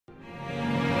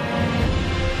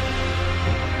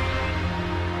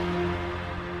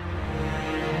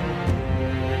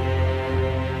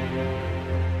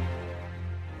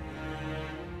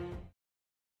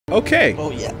Okay.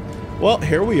 Oh, yeah. Well,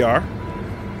 here we are.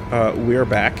 We are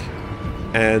back,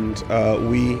 and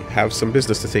we have some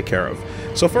business to take care of.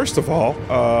 So first of all,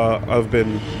 I've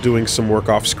been doing some work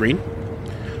off screen.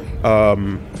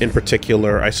 In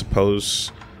particular, I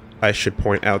suppose I should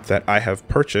point out that I have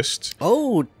purchased the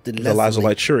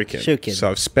Lazulite Shuriken. So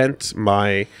I've spent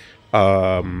my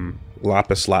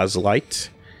Lapis Lazulite,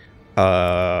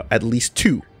 at least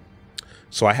 2.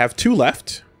 So I have 2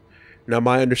 left. Now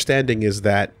my understanding is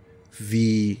that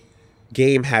the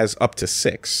game has up to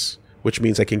 6, which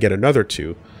means I can get another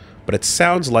 2. But it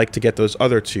sounds like to get those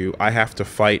other 2, I have to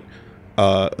fight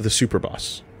the super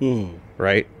boss,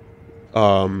 right?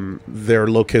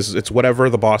 It's whatever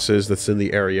the boss is that's in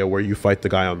the area where you fight the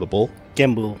guy on the bull.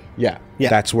 Gembu. Yeah,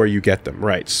 that's where you get them,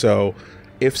 right? So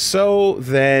if so,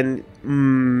 then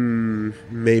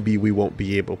maybe we won't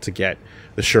be able to get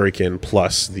the Shuriken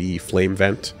plus the Flame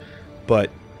Vent. But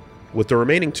with the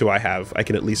remaining 2 I have, I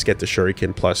can at least get the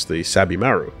Shuriken plus the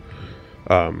Sabimaru,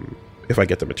 if I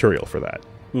get the material for that.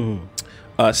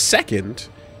 Second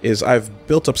is I've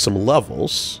built up some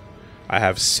levels. I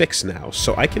have 6 now,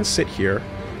 so I can sit here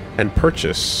and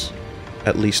purchase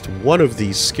at least one of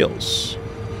these skills.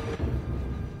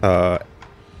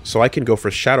 So I can go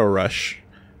for Shadow Rush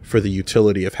for the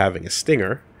utility of having a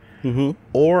stinger,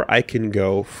 or I can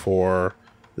go for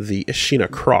the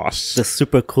Ashina Cross. The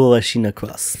super cool Ashina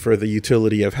Cross. For the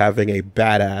utility of having a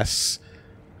badass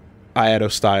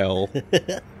Ayato-style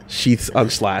sheath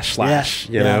slash,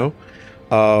 you know?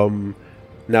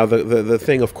 Now, the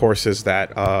thing, of course, is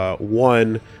that,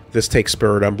 1, this takes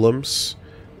Spirit Emblems.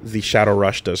 The Shadow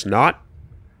Rush does not,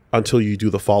 until you do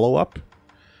the follow-up.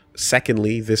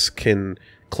 Secondly, this can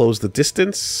close the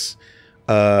distance.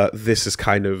 This is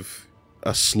kind of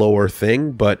a slower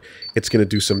thing, but it's going to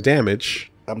do some damage.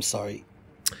 I'm sorry.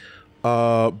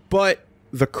 But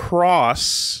the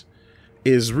cross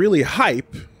is really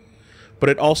hype, but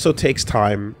it also takes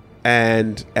time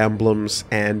and emblems,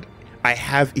 and I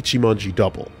have Ichimonji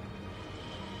double,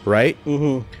 right?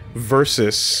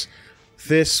 Versus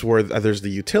this, where there's the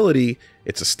utility,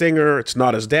 it's a stinger, it's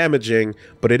not as damaging,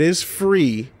 but it is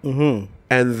free, and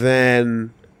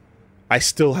then I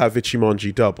still have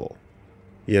Ichimonji double,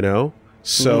 you know?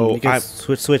 So you can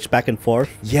switch back and forth.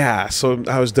 Yeah, so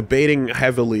I was debating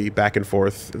heavily back and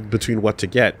forth between what to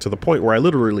get, to the point where I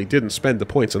literally didn't spend the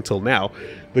points until now,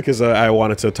 because I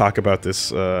wanted to talk about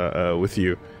this with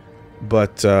you.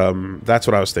 But that's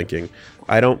what I was thinking.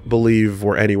 I don't believe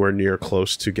we're anywhere near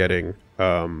close to getting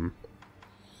the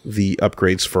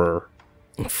upgrades for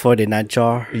the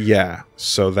nightjar. Yeah,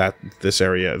 so that this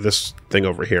thing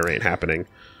over here ain't happening.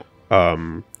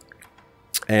 And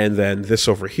then this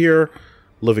over here,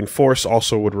 Living Force,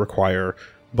 also would require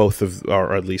both of,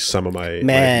 or at least some of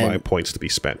my points to be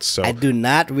spent. So I do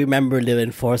not remember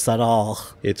Living Force at all.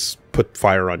 It's put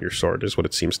fire on your sword is what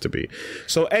it seems to be.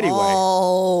 So anyway.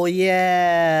 Oh,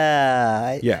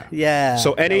 yeah. Yeah.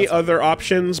 So any other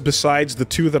options besides the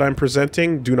 2 that I'm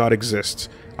presenting do not exist.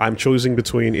 I'm choosing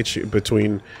between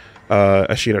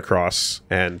Ashina Cross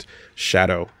and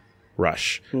Shadow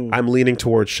Rush. I'm leaning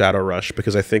towards Shadow Rush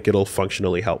because I think it'll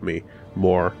functionally help me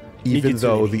more, even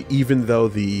though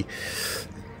the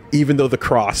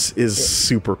cross is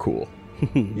super cool.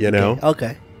 You know?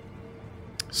 Okay.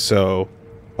 So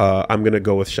I'm gonna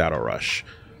go with Shadow Rush.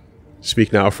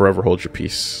 Speak now, forever hold your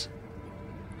peace.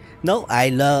 No, I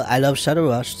love Shadow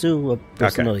Rush too,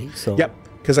 personally. Okay. So yep.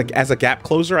 Because as a gap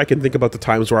closer, I can think about the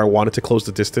times where I wanted to close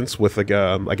the distance with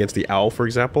against the owl, for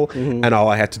example, and all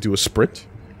I had to do was sprint.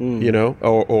 You know,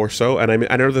 or so, and I mean,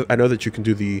 I know that you can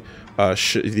do the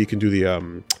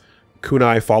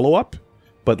kunai follow up,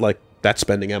 but like that's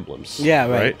spending emblems. Yeah,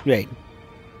 right.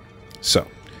 So,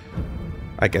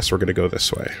 I guess we're gonna go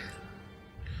this way.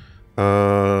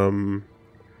 And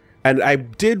I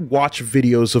did watch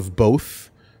videos of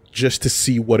both just to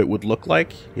see what it would look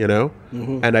like, you know.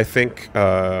 And I think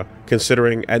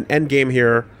considering an end game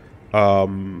here,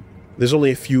 there's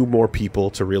only a few more people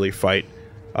to really fight.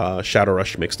 Shadow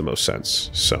Rush makes the most sense,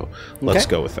 so let's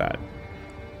go with that.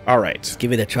 All right, let's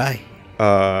give it a try.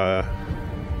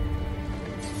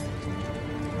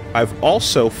 I've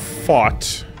also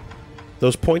fought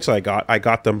those points I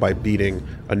got them by beating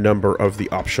a number of the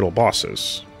optional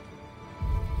bosses.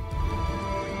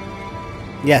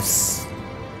 Yes.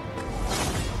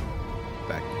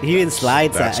 He even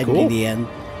slides at cool. the end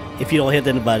if you don't hit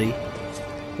anybody.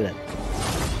 Look at that.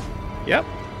 Yep.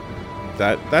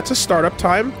 That's a startup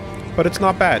time, but it's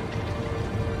not bad.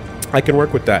 I can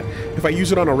work with that. If I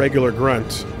use it on a regular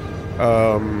grunt,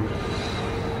 I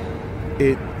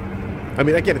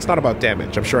mean, again, it's not about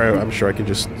damage. I'm sure I can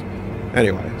just.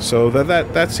 Anyway, so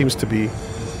that seems to be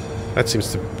That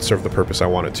seems to serve the purpose I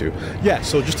want it to. Yeah,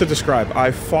 so just to describe,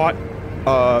 I fought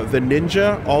the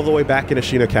ninja all the way back in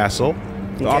Ashina Castle,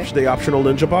 the optional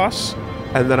ninja boss,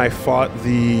 and then I fought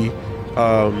the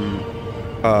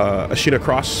Ashina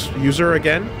Cross user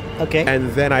again. Okay. And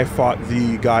then I fought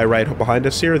the guy right behind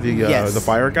us here, the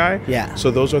fire guy. Yeah. So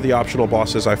those are the optional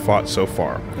bosses I fought so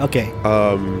far. Okay.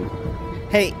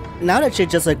 Hey, now that you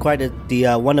just acquired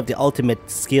the one of the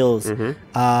ultimate skills,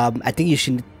 I think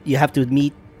you have to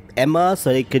meet Emma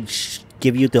so they could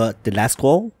give you the last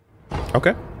scroll.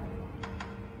 Okay.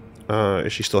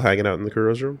 Is she still hanging out in the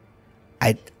Kuro's room?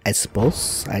 I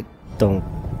suppose. I don't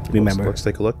remember. Let's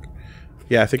take a look.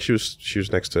 Yeah, I think she was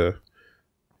next to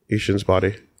Ishin's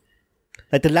body.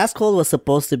 Like the last call was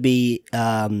supposed to be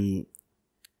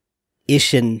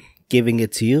Ishin giving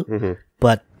it to you,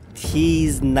 but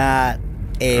he's not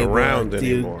able around to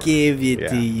anymore. give it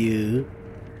to you.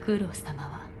 九郎様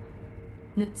は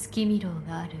月見楼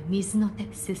がある水の手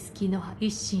すすきの葉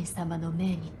一心様の命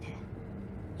にて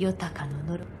豊かの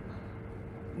のろ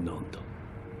なんだ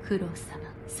九郎様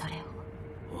それ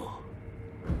を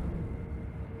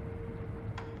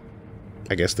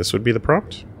I guess this would be the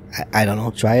prompt. I don't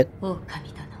know. Try it. 狼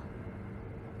殿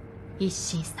一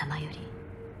心様より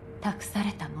託さ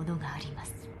れたものがありま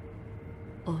す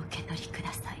お受け取りく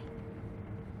ださい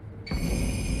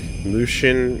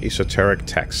Mushin esoteric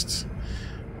texts.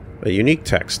 A unique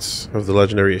text of the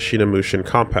legendary Ashina Mushin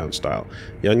compound style.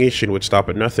 Young Ishin would stop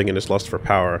at nothing in his lust for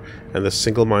power, and the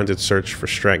single-minded search for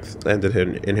strength ended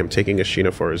in him taking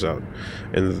Ashina for his own.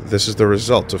 And this is the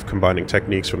result of combining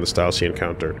techniques from the styles he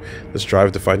encountered. This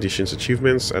drive defined Ishin's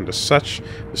achievements, and as such,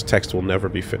 this text will never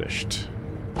be finished.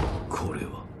 これ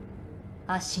は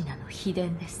アシナの秘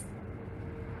伝です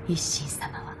一心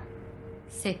様は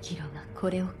赤炉がこ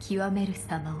れを極める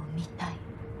様を見たい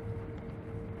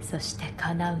そして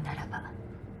叶うならば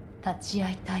立ち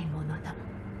会いたいものだ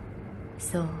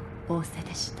そう仰せ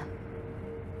でした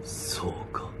そ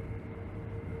うか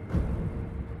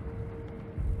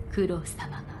九郎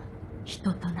様が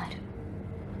人となる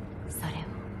それを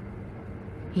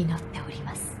祈っており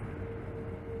ます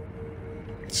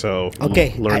So,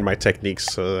 Okay, learn my techniques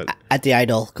so that At the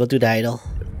idol. Go to the idol.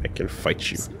 I can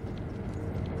fight you.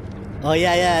 Oh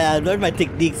yeah. Learn my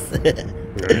techniques.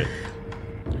 Alright.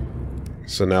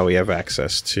 So now we have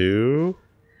access to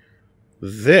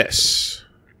this.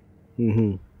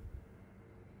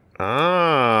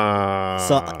 Ah.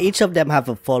 So each of them have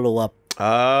a follow-up,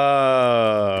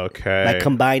 Oh, okay. like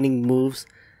combining moves.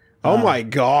 Oh my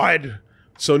god.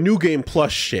 So new game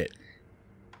plus shit.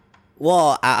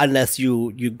 Well, unless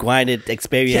you grinded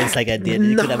experience like I did,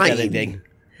 you could have done 9. anything.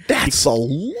 That's a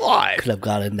lot. Could have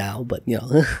gotten now, but you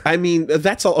know. I mean,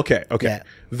 that's all. Okay. Yeah.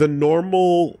 The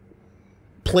normal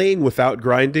playing without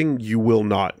grinding, you will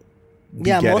not be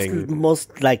Yeah, getting.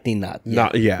 most likely not. Yeah.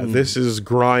 Not yeah. This is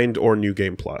grind or new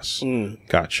game plus.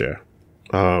 Gotcha.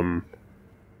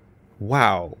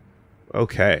 Wow.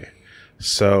 Okay.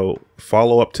 So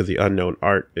follow up to the unknown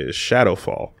art is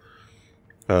Shadowfall.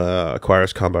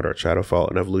 Acquires combat art Shadowfall,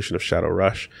 an evolution of Shadow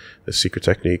Rush. The secret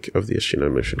technique of the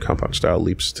Ashina Mission compound style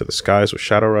leaps to the skies with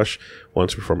Shadow Rush.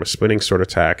 Once perform a spinning sword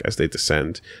attack as they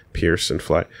descend, pierce, and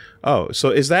fly. Oh,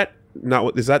 so is that not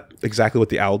what? Is that exactly what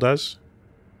the owl does?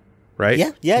 Right?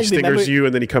 Yeah. He stingers remember- you,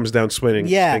 and then he comes down spinning.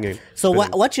 Yeah. Stinging, So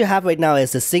spinning. what you have right now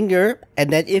is a stinger, and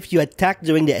then if you attack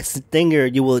during the stinger,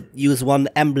 you will use one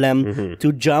emblem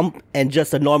to jump and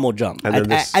just a normal jump. And then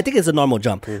this- I think it's a normal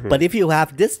jump. But if you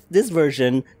have this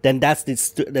version, then that's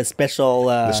the special.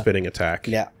 The spinning attack.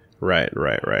 Yeah. Right.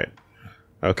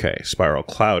 Okay. Spiral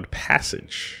Cloud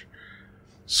Passage.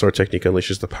 Sword technique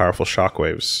unleashes the powerful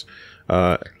shockwaves.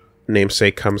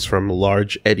 Namesake comes from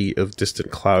large eddy of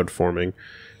distant cloud forming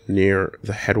near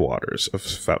the headwaters of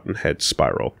Fountainhead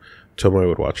Spiral. Tomoe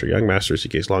would watch her young master as he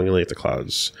gazed longingly at the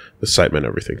clouds. The sight meant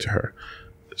everything to her.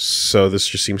 So this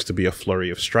just seems to be a flurry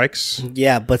of strikes.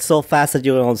 Yeah, but so fast that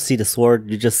you don't see the sword,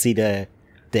 you just see the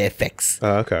effects.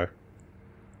 Okay.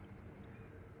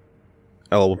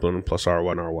 L1 plus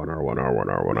R1, R1, R1, R1,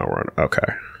 R1, R1.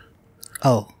 Okay.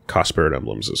 Oh. Cost Spirit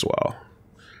Emblems as well.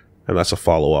 And that's a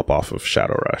follow-up off of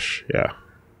Shadow Rush. Yeah.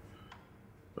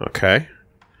 Okay.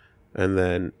 And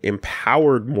then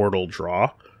Empowered Mortal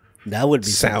Draw. That would be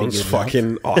Sounds something you'd love.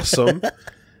 fucking awesome.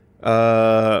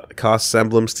 Costs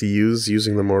emblems to use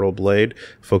using the Mortal Blade.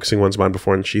 Focusing one's mind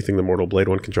before unsheathing the Mortal Blade,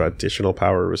 one can draw additional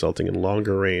power, resulting in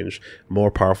longer range,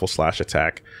 more powerful slash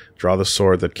attack. Draw the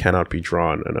sword that cannot be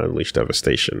drawn and unleash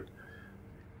devastation.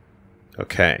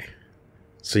 Okay.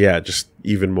 So yeah, just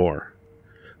even more.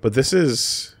 But this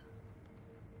is...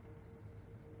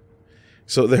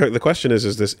 So the question is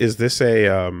this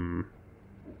a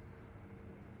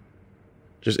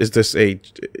Just is this a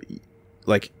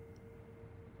like?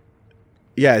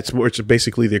 Yeah, it's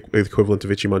basically the equivalent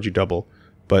of Ichimonji double,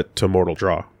 but to Mortal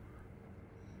Draw.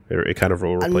 It kind of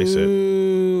will replace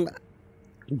it.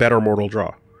 Better Mortal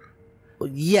Draw.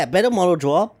 Yeah, better Mortal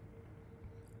Draw.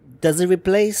 Does it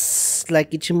replace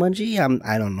like Ichimonji?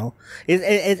 I don't know.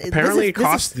 Apparently, it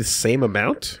costs the same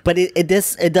amount. But it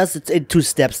does it in 2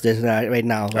 steps right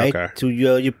now, right? Okay. So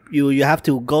you have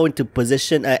to go into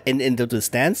position into the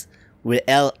stance with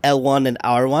L1 and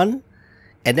R1,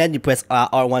 and then you press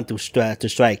R1 to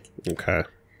strike. Okay.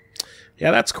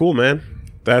 Yeah, that's cool, man.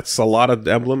 That's a lot of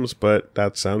emblems, but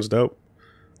that sounds dope.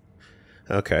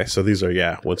 Okay, so these are,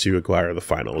 yeah, once you acquire the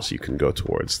finals, you can go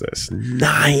towards this.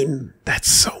 9! That's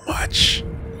so much!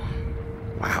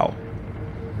 Wow.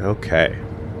 Okay.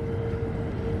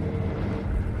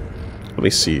 Let me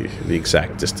see the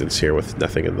exact distance here with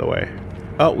nothing in the way.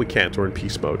 Oh, we can't. We're in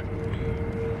peace mode.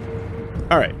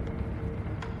 Alright.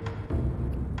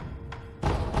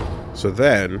 So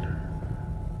then...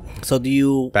 So do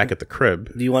you... Back at the crib.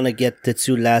 Do you want to get the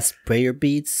 2 last prayer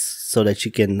beads so that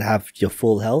you can have your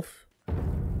full health?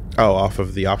 Oh, off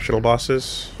of the optional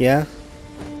bosses? Yeah.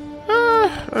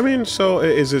 I mean, so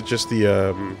is it just the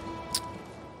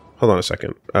hold on a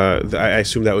second. I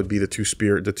assume that would be the two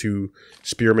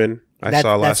spearmen I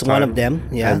saw last time. That's one of them,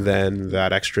 yeah. And then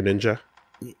that extra ninja.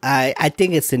 I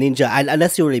think it's the ninja.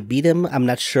 Unless you already beat him, I'm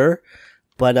not sure.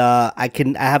 But I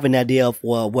have an idea of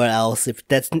where else. If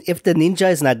the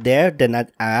ninja is not there, then I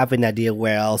have an idea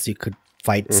where else you could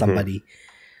fight somebody,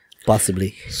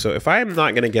 possibly. So if I am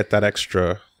not going to get that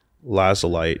extra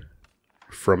lazulite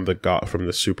from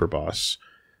the super boss,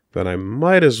 then I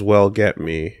might as well get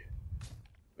me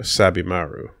a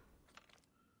Sabimaru.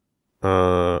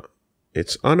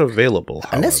 It's unavailable,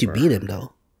 however. Unless you beat him,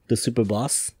 though, the super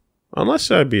boss. Unless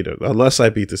I beat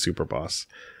the super boss.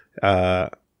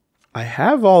 I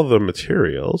have all the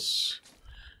materials.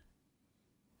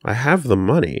 I have the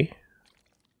money.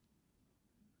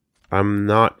 I'm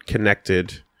not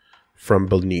connected from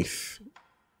beneath.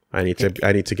 I need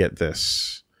to get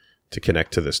this to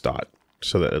connect to this dot,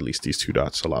 so that at least these 2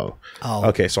 dots allow. Oh.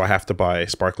 Okay, so I have to buy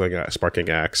sparking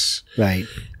axe, right,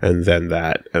 and then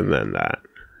that, and then that.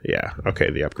 Yeah.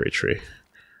 Okay, the upgrade tree.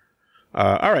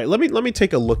 All right, let me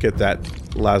take a look at that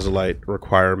lazulite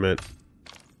requirement.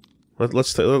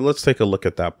 Let's take a look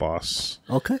at that boss.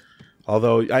 Okay.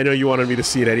 Although I know you wanted me to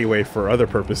see it anyway for other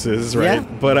purposes, right?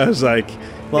 Yeah. But I was like,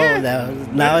 well,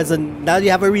 now you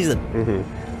have a reason.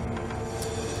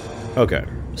 Okay,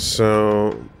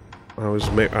 so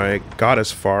I got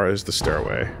as far as the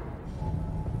stairway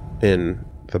in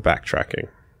the backtracking.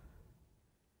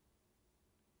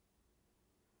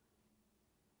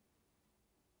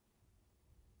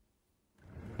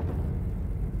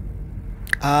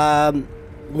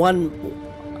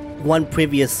 One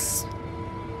previous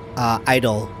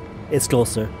idol is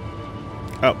closer.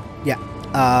 Oh. Yeah.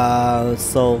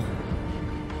 So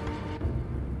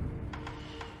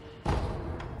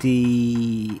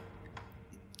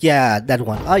that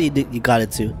one. Oh, you got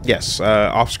it too. Yes.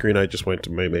 Off screen, I just went to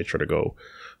made sure to go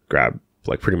grab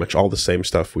like pretty much all the same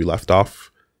stuff we left off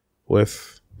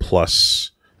with, plus.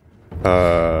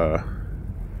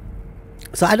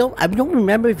 So I don't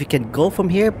remember if you can go from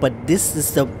here, but this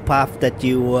is the path that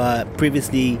you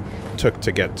previously took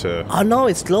to get to. Oh no,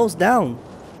 it's closed down.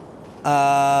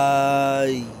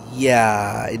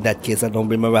 Yeah. In that case, I don't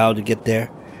remember how to get there.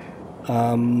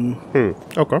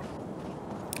 Okay.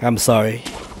 I'm sorry.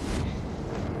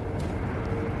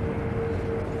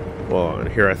 Well, and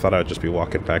here I thought I'd just be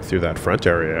walking back through that front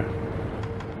area.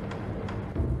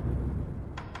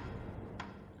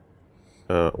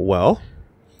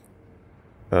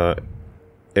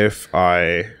 If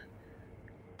I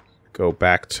go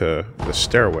back to the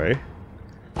stairway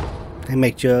and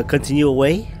make you continue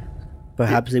away,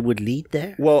 perhaps it would lead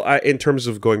there. Well, in terms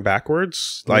of going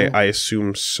backwards, I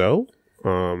assume so.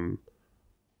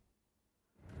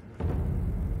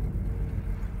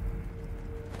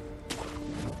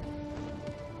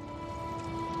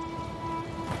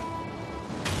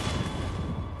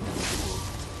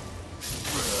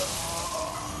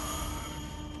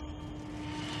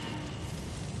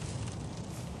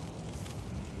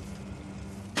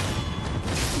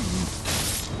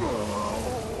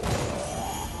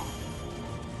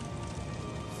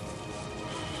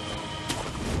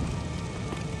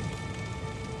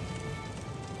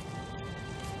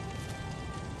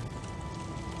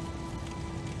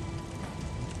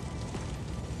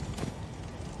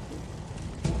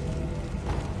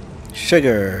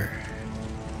 Sugar.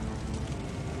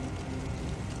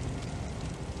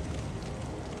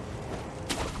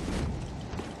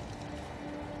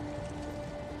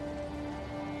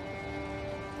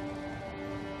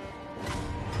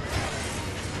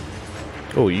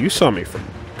 Oh, you saw me from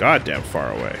goddamn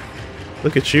far away.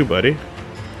 Look at you, buddy.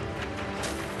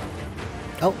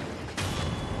 Oh.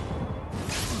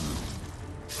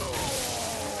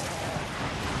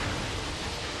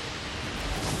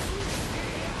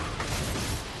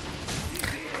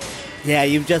 Yeah,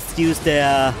 you've just used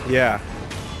the... Yeah.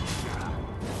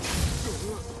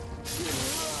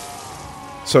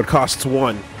 So it costs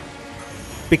 1.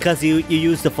 because you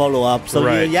use the follow-up. So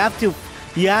Right. you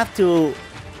have to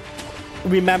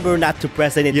remember not to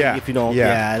press anything Yeah, if you don't. yeah.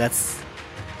 Yeah, that's...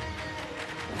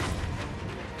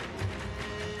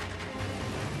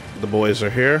 The boys are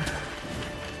here.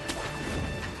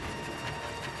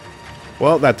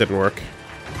 Well, that didn't work.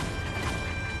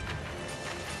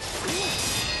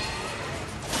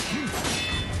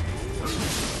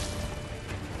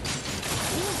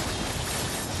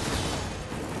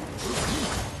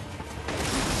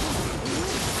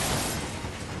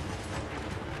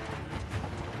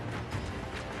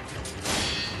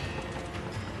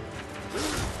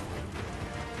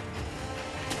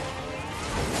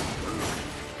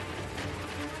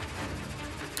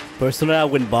 Personally, I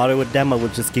wouldn't bother with them. I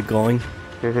would just keep going.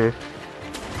 Mm-hmm.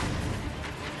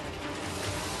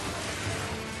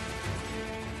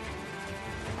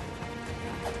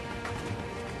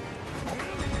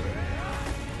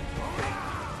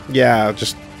 Yeah,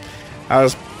 I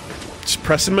was just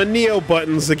pressing my Neo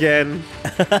buttons again.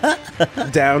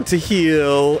 Down to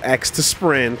heal, X to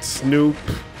sprint, nope.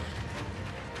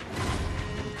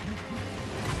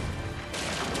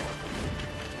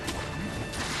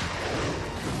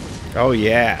 Oh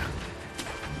yeah.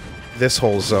 This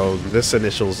whole zone, this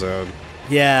initial zone.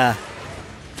 Yeah.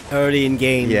 Early in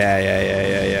game.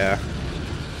 Yeah.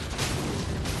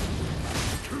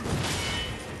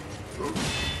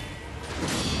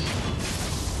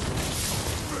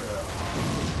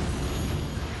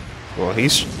 Well,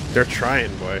 they're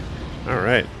trying, boy. All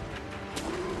right.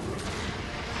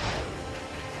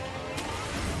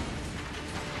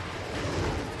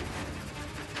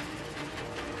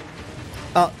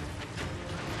 Oh.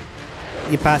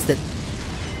 You passed it.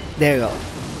 There you go.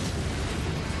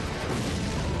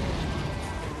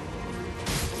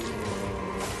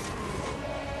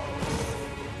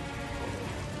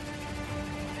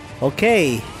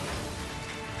 Okay.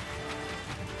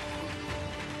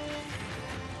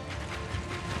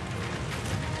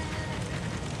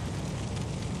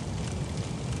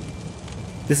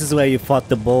 This is where you fought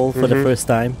the bull for the first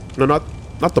time. No,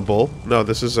 not the bull. No,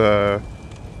 this is where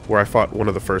I fought one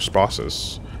of the first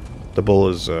bosses. The bull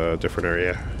is a different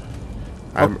area.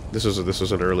 This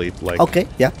is an early like. Okay,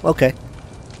 yeah, okay.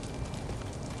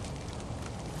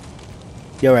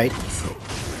 You're right.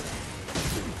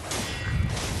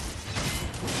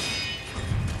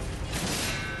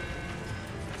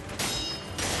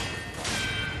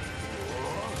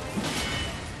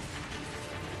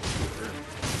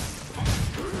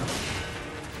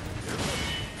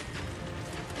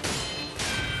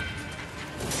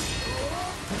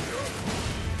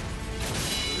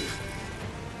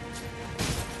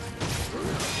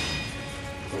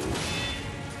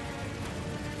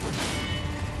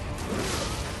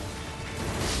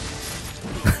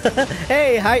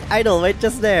 Hey, hi, idol, right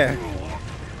just there.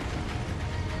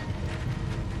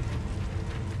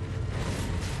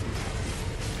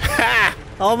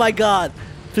 Oh my god.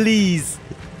 Please.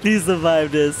 Please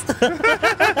survive this.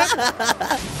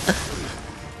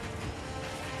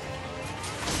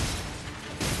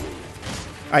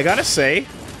 I gotta say,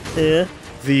 Yeah.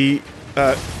 the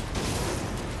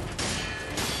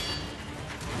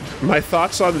my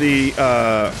thoughts on the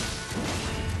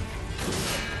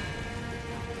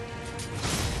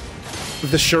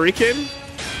shuriken,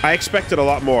 I expected a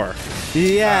lot more.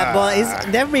 Yeah, but he's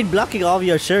never been blocking all of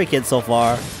your shurikens so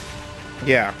far.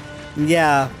 Yeah,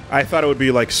 Yeah. I thought it would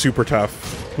be like super tough.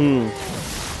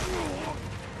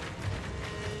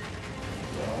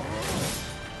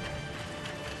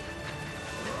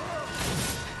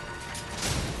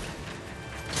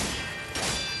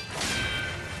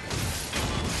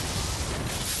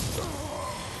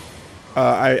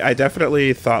 I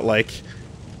definitely thought like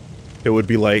it would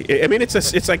be like. I mean,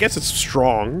 it's I guess it's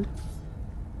strong.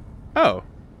 Oh.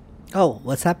 Oh,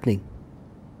 what's happening?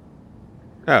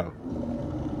 Oh.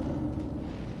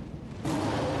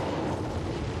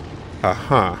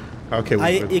 Aha.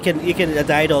 Okay. You can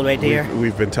the idol right here.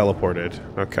 We've been teleported.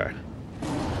 Okay.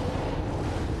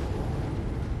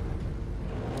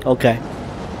 Okay.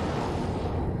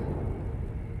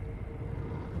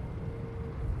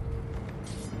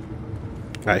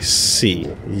 I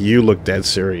see. You look dead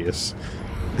serious.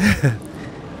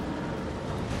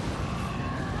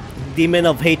 Demon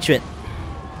of hatred.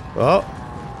 Well,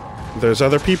 there's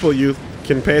other people you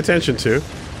can pay attention to.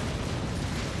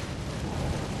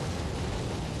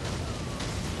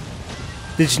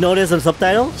 Did you notice the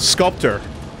subtitle? Sculptor.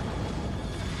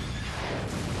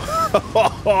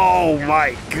 Oh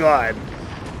my god.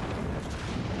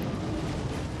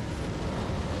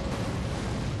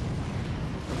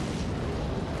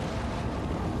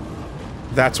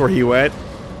 That's where he went.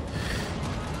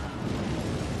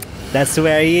 That's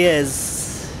where he is.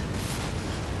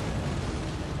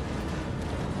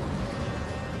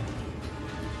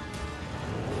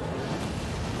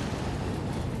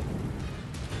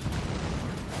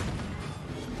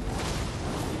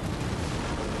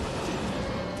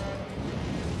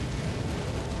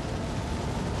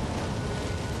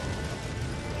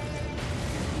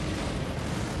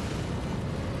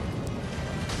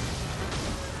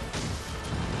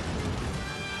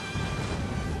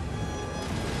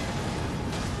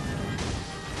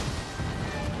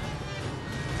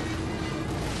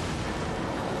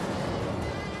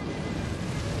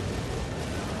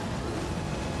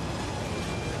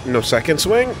 No second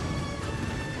swing.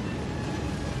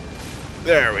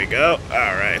 There we go.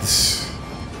 Alright.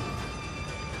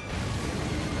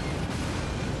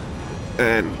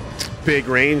 And big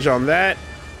range on that.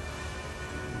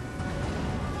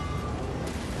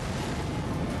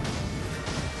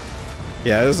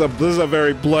 Yeah, this is a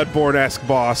very Bloodborne-esque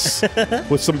boss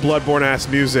with some Bloodborne-ass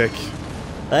music.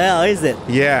 Oh, is it?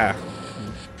 Yeah.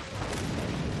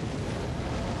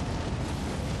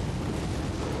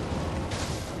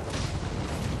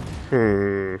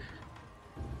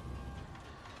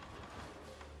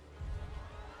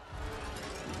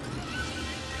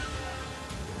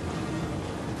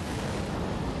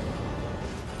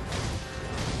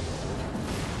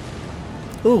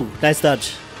 Ooh, nice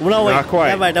dodge. No, wait. Not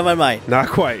quite. Never mind. Not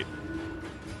quite.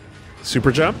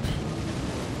 Super jump?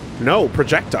 No,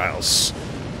 projectiles.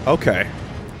 Okay.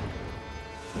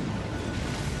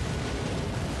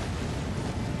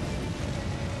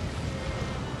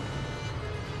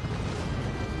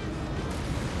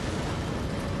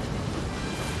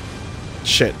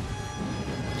 Shit.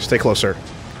 Stay closer.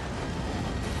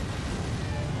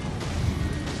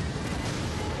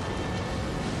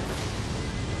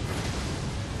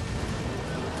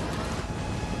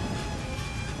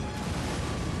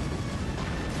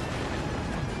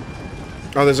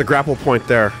 Oh, there's a grapple point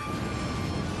there.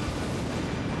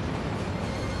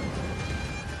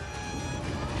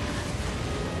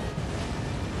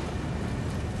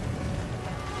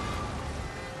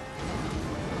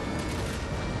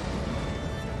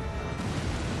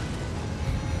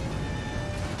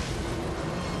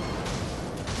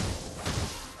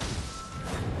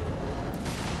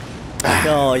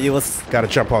 No, he was. Gotta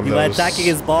jump on You those. were attacking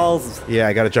his balls. Yeah,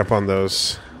 I gotta jump on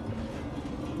those.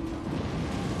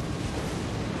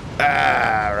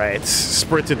 Alright.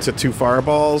 Sprint into 2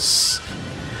 fireballs.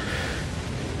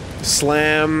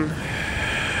 Slam.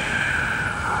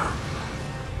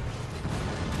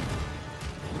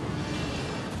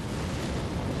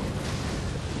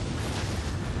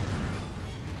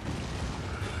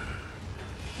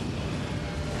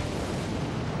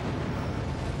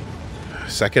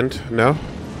 Second? No?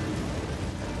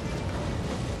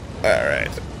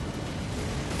 Alright.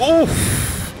 Oof!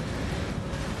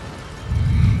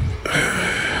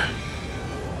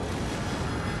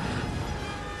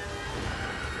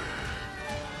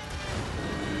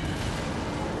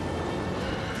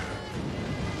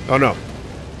 Oh no.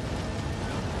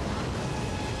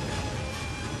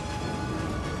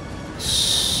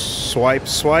 Swipe,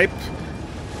 swipe.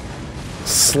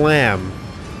 Slam.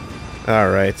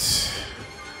 Alright.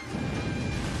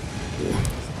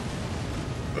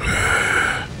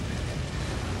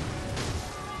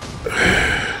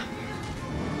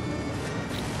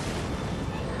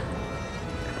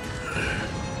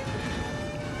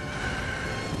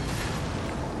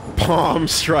 Palm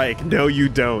strike. No, you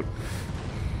don't.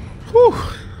 Whew.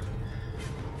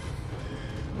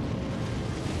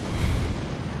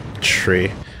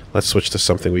 Tree. Let's switch to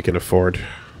something we can afford.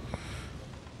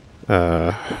 You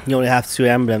only have 2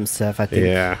 emblems left, I think.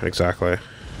 Yeah, exactly.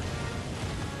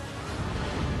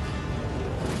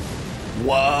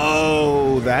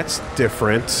 Whoa, that's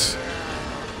different.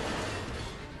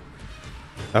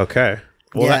 Okay.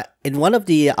 Well, Yeah, in one of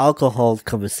the alcohol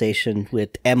conversation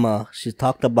with Emma, she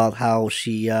talked about how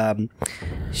she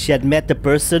had met the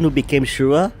person who became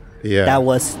Shura. Yeah.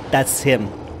 That's him.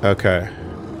 Okay.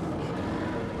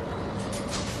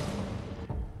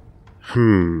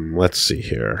 Let's see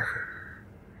here.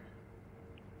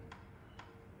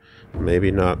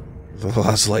 Maybe not the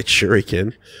Lost Light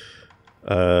Shuriken.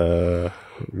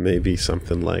 Maybe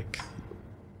something like...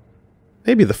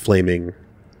 Maybe the Flaming...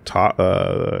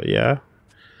 yeah.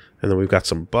 And then we've got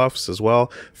some buffs as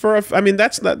well. I mean,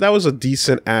 that was a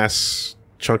decent ass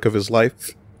chunk of his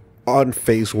life on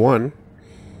phase 1,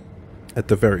 at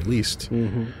the very least.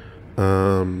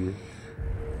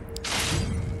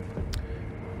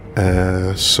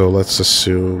 So let's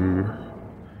assume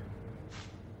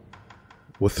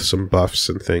with some buffs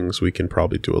and things, we can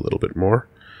probably do a little bit more.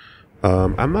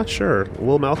 I'm not sure.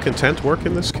 Will Malcontent work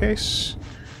in this case?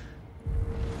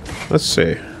 Let's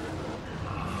see.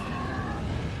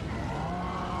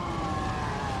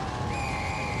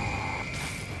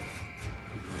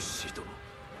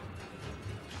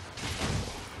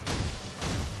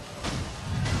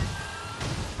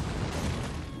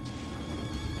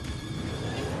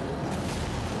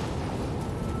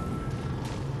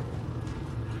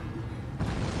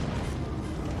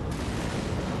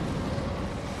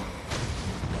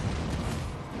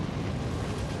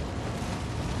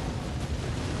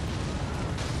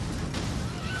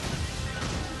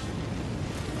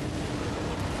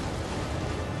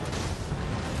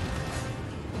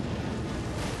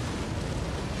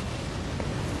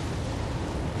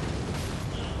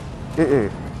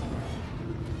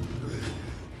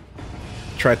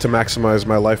 Tried to maximize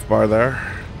my life bar there.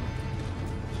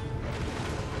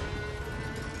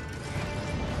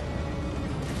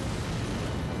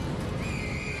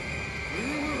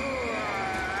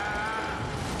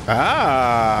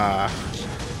 Ah.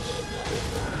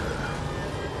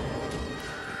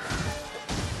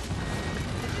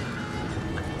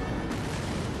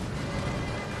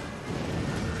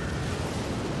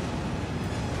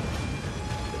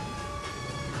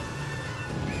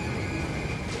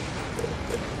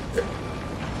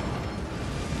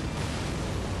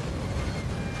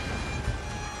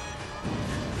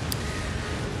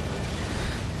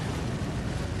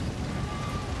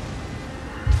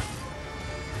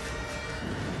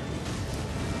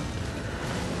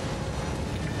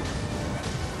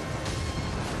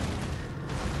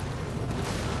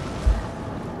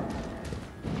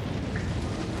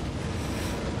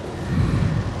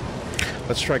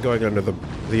 Let's try going under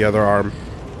the other arm.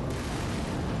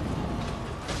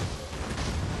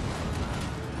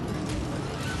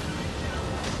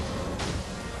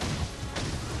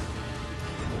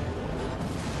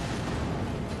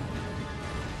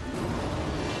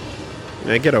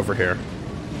 Hey, get over here.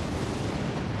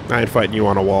 I ain't fighting you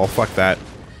on a wall. Fuck that.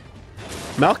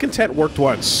 Malcontent worked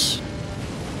once.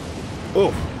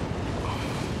 Ooh.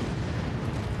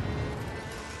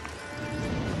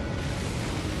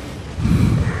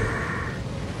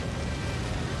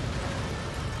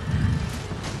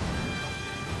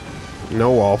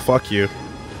 No wall, fuck you.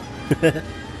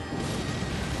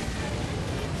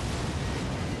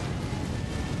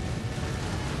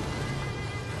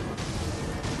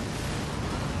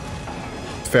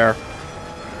 Fair.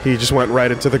 He just went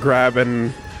right into the grab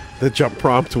and the jump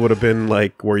prompt would have been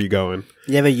like, where are you going?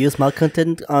 You ever used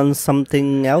malcontent on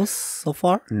something else so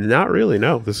far? Not really,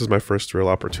 no. This is my first real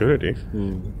opportunity.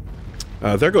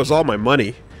 There goes all my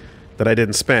money that I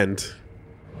didn't spend.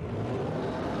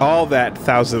 All that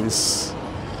thousands,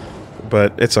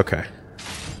 but it's okay.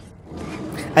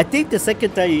 I think the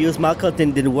second time you used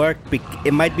malcontent didn't work.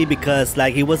 It might be because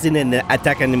like he wasn't in the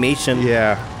attack animation.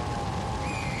 Yeah.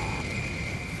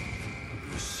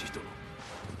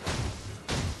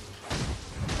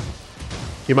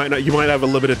 You might not. You might have a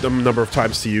limited number of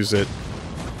times to use it.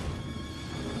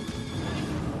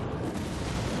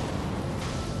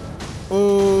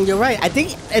 You're right. I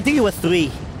think it was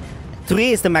 3.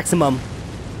 3 is the maximum.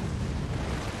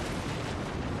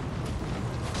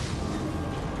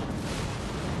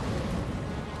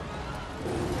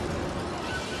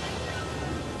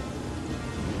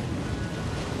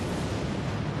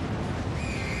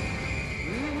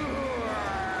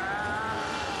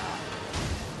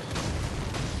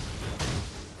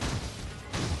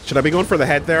 Should I be going for the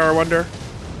head there, I wonder?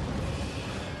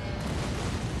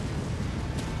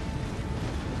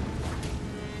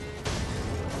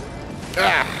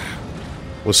 Ah!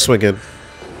 Was swinging.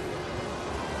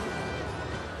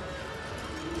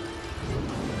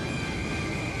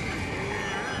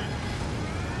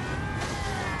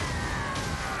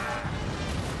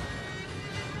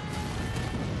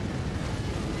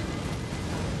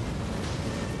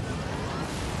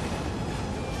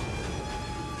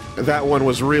 That one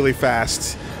was really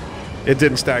fast. It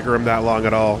didn't stagger him that long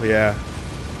at all, yeah.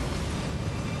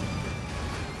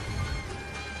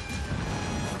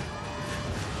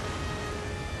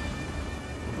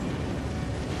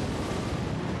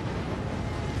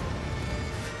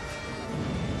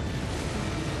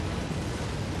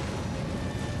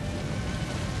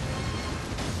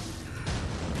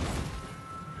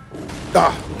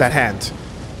 Ah, that hand.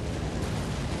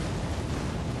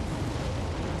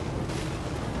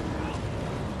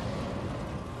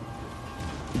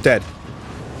 Dead.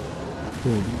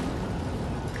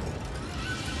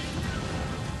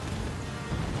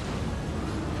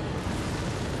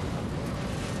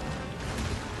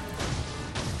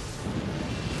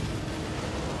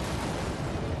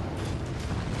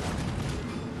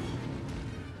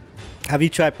 Have you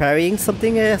tried parrying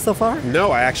something so far?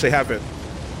 No, I actually haven't.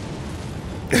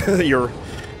 You're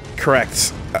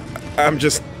correct. I'm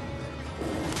just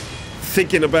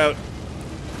thinking about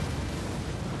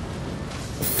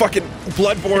fucking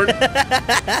Bloodborne.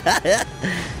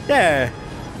 There.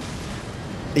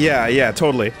 Yeah,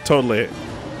 totally.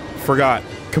 Forgot.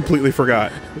 Completely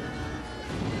forgot.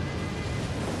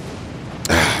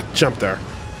 Jump there.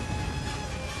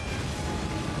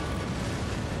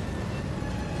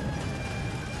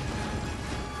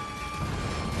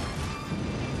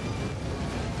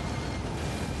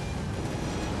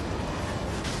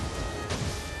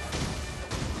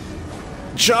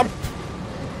 Jump!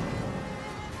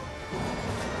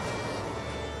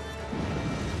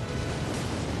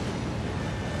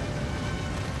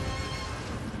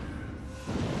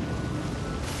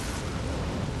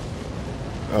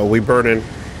 Oh, we burning.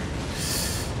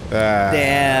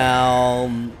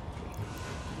 Damn.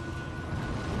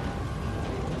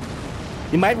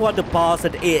 You might want to pause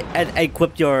and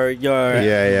equip your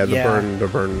Yeah, the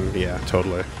burn, yeah,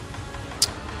 totally.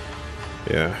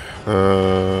 Yeah.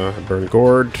 Burn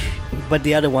gourd. But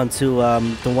the other one too,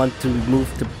 the one to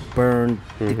remove the burn.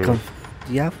 Do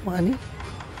you have any?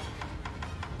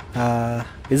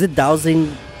 Is it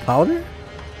dowsing powder?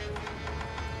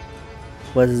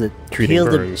 What is it? Treating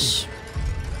burns.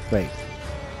 Wait.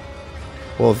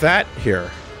 Well, that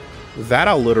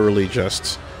I'll literally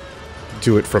just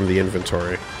do it from the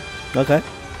inventory. Okay.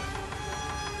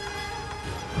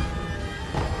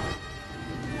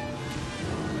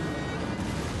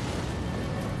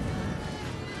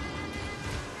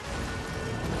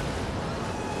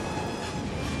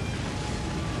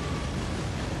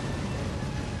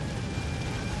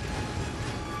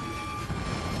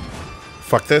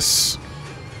 Fuck this.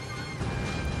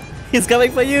 He's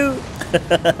coming for you.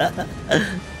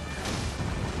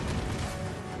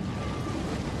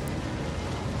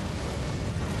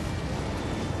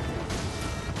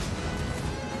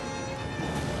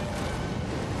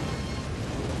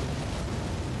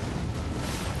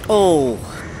 Oh.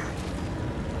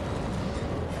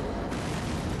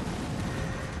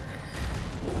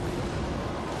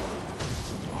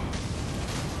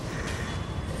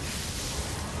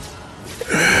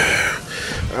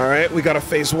 All right, we got a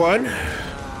phase 1.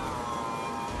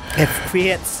 It's 3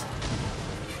 hits.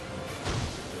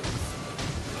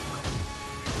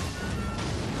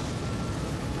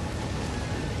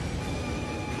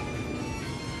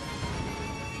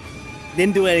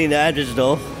 Didn't do any damage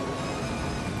though.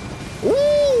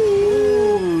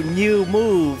 Ooh, new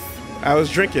move. I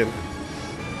was drinking.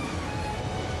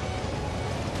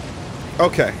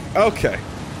 Okay.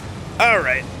 All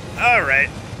right.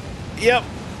 Yep.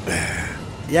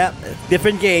 Yep,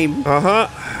 different game. Uh-huh.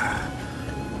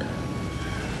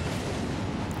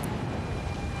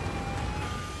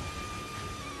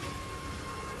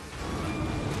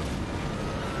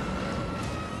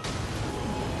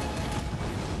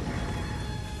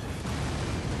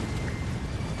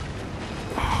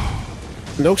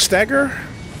 No stagger?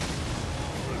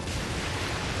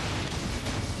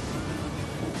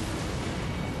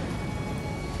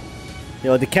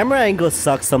 Yo, the camera angle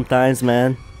sucks sometimes,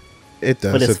 man. It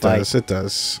does, it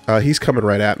does. He's coming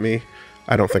right at me.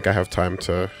 I don't think I have time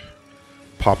to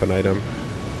pop an item.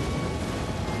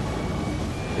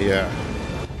 Yeah.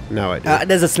 Now I do.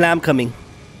 There's a slam coming.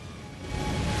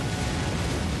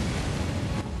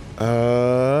 Do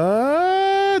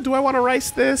I want to rice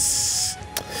this?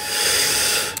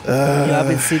 You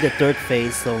haven't seen the third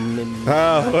phase, so maybe...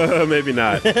 Oh, maybe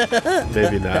not.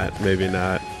 Maybe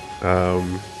not.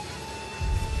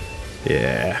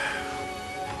 Yeah.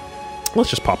 Let's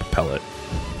just pop a pellet.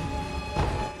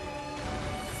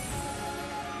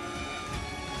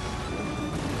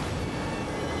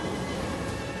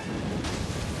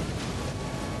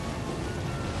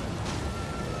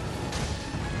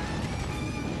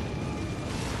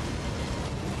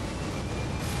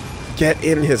 Get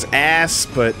in his ass,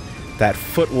 but that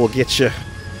foot will get you.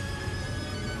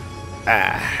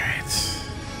 Alright.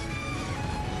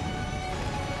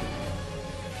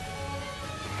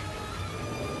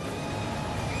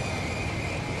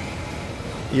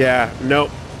 Yeah,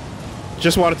 nope.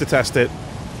 Just wanted to test it.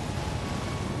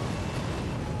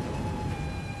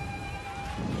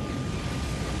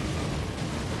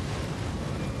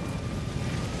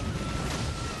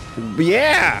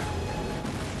 Yeah!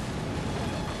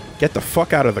 Get the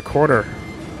fuck out of the corner.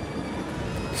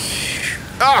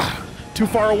 Ah! Too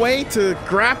far away to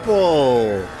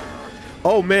grapple.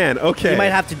 Oh, man. Okay. You might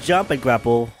have to jump and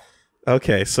grapple.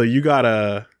 Okay, so you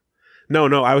gotta... No,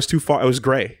 I was too far. I was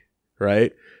gray,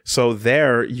 right? So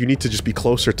there, you need to just be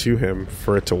closer to him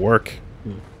for it to work.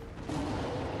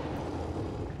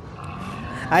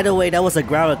 Either way, that was a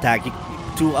ground attack.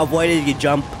 To avoid it, you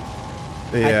jump.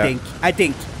 Yeah. I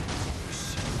think.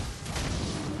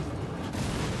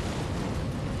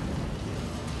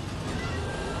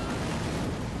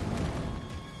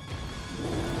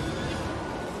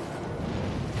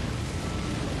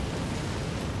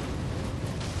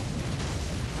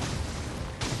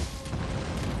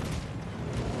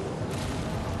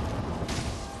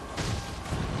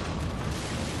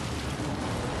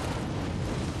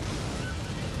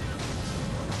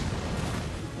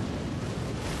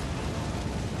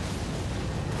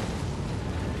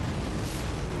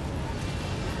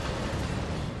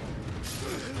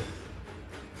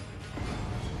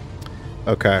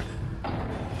 Okay.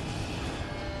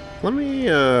 Let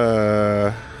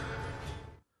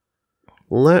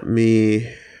me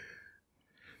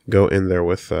go in there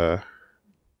with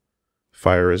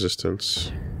fire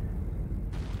resistance.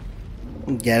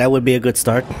 Yeah, that would be a good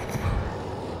start.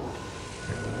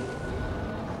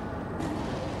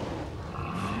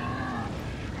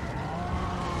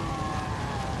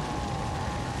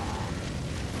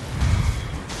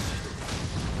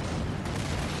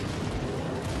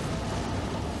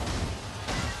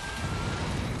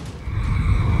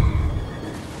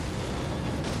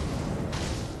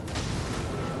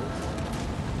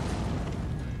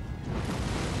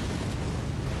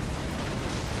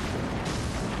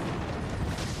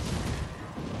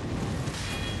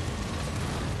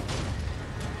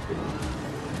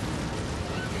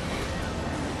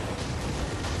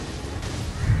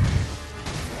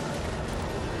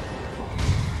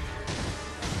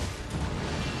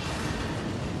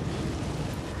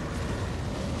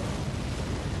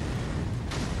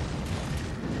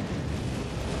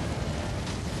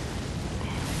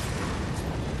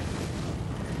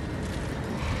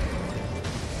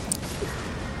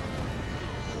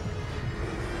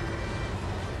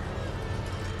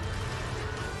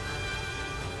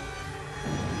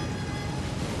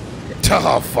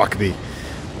 Oh, fuck me.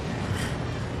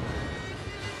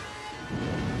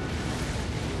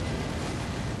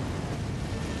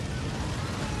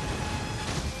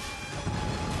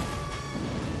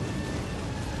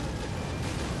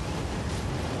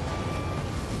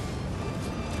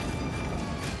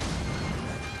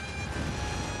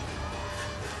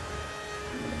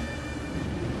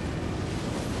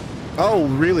 Oh,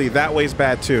 really? That way's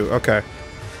bad too. Okay.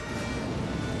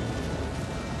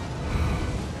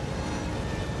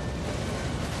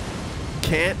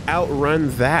 Can't outrun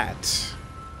that.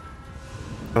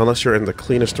 Unless you're in the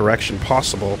cleanest direction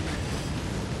possible.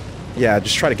 Yeah,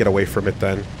 just try to get away from it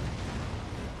then.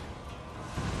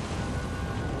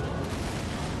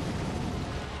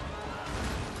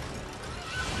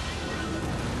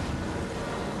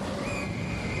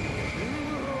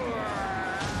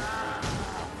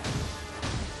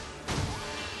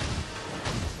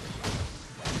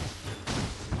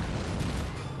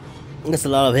 That's a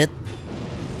lot of hit.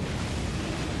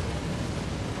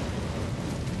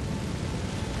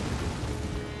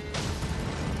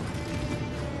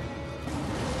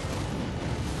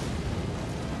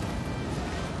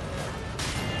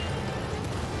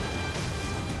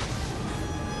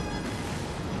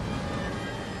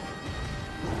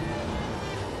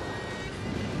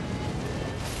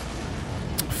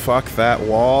 Fuck that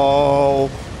wall.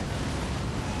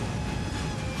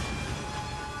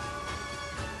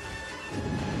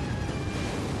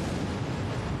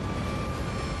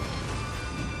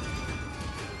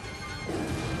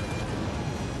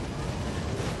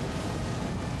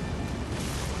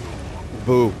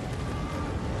 Boo.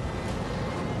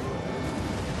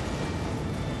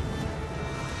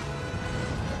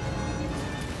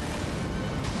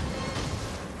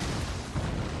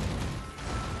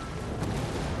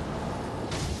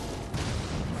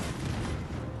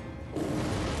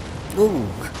 Ooh.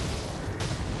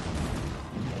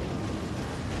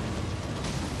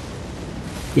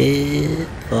 Yeah.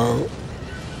 Oh.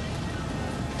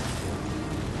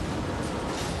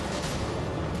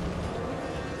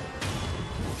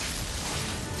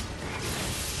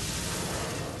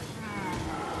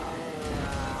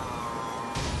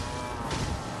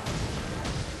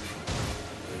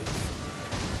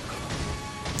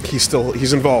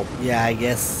 He's involved. Yeah, I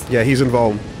guess. Yeah, he's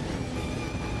involved.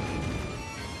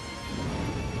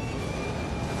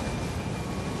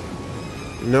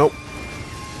 Nope.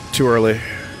 Too early.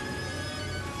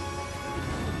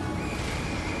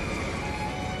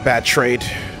 Bad trade.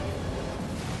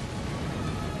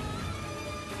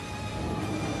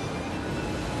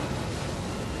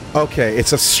 Okay,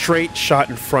 it's a straight shot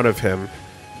in front of him.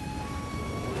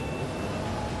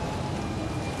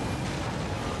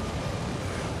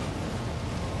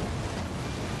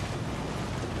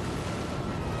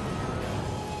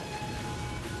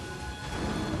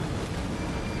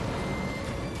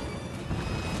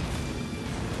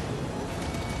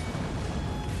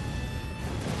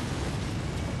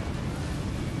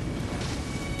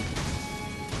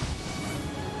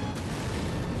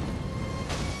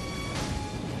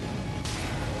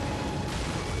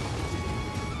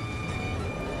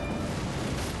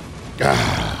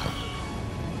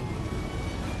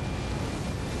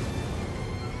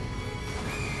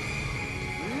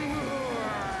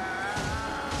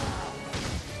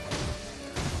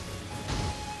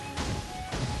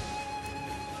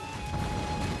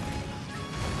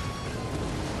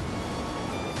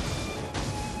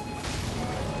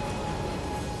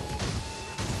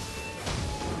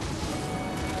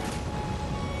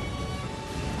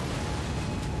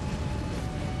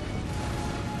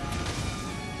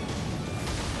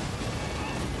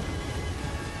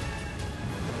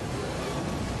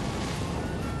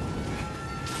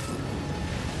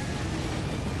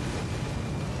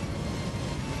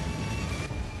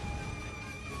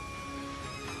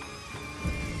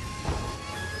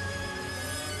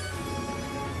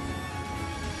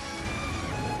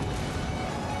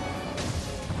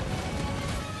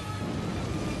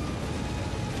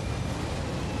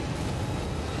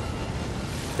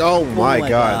 Oh my,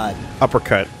 god.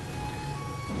 Uppercut.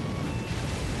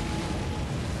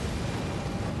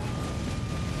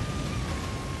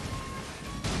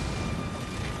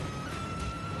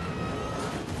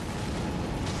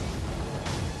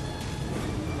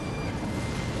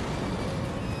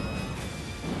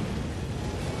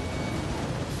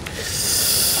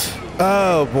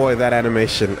 Oh boy, that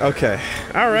animation. Okay.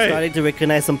 All right. Starting to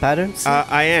recognize some patterns?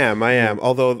 I am.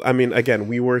 Although, I mean, again,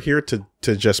 we were here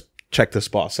to just check this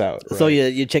boss out. Right? So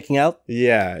you're checking out?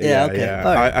 Yeah. Okay.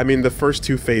 Right. I mean, the first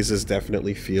two phases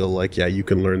definitely feel like, yeah, you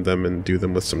can learn them and do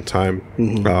them with some time.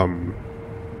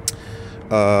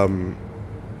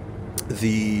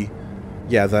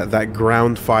 That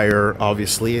ground fire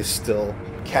obviously is still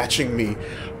catching me.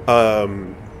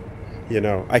 You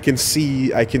know, I can see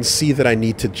that I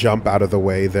need to jump out of the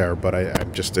way there, but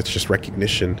it's just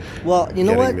recognition. Well, you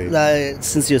know what?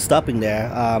 Since you're stopping there,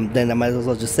 then I might as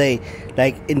well just say,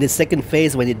 like in the second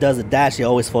phase when it does a dash, you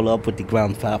always follow up with the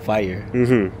ground fire.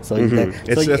 So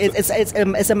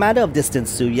it's a matter of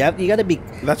distance too. You gotta be.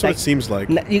 That's what it seems like.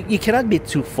 You cannot be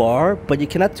too far, but you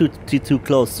cannot too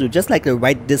close. So just like the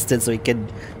right distance, so you can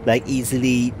like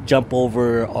easily jump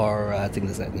over or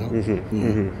things like that. You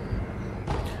know?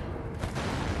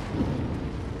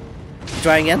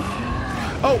 Try again.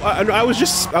 Oh, I was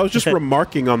just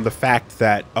remarking on the fact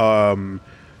that I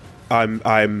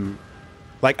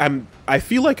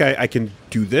feel like I can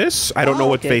do this. I don't know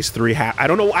what phase 3 I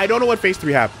don't know what phase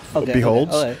 3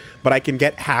 beholds, but I can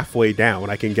get halfway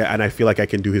down. And I feel like I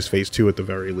can do his phase 2 at the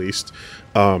very least.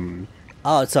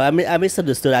 Oh, so I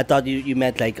misunderstood. I thought you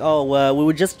meant like, oh, well, we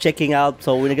were just checking out,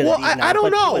 so we're gonna. Well, I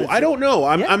don't know. I don't know.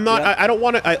 I'm not. I don't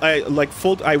want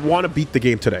to. I want to beat the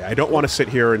game today. I don't want to sit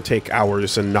here and take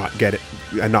hours and not get it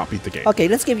and not beat the game. Okay,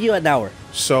 let's give you an hour.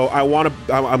 So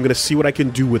I'm gonna see what I can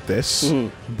do with this,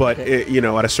 but you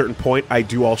know, at a certain point, I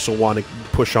do also want to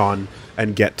push on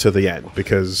and get to the end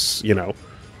because you know,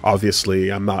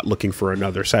 obviously, I'm not looking for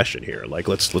another session here. Like,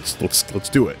 let's do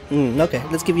it. Okay,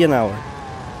 let's give you an hour.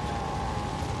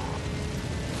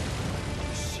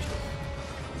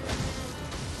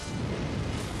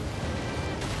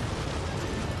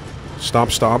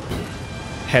 Stomp, stomp.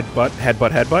 Headbutt,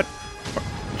 headbutt, headbutt.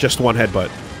 Just one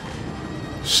headbutt.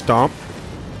 Stomp.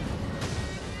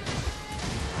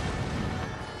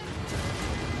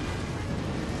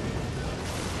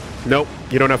 Nope,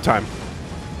 you don't have time.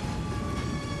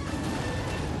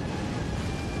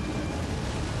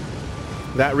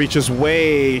 That reaches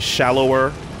way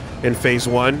shallower in phase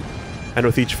 1, and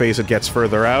with each phase it gets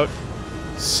further out.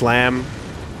 Slam.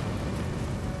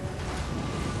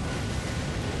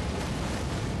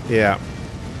 Yeah.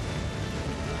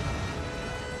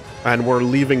 And we're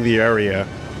leaving the area.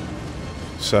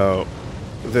 So,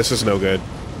 this is no good.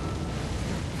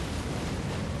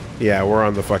 Yeah, we're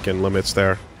on the fucking limits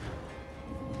there.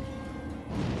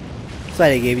 That's why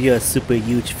they gave you a super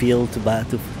huge field to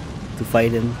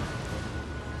fight in.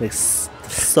 Like,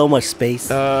 so much space.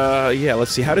 Yeah,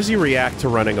 let's see. How does he react to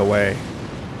running away?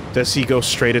 Does he go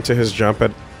straight into his jump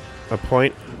at a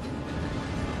point?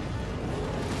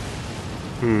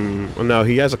 No,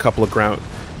 he has a couple of ground.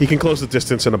 He can close the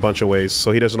distance in a bunch of ways,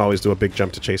 so he doesn't always do a big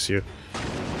jump to chase you.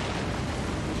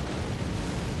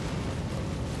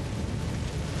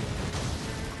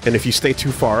 And if you stay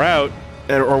too far out,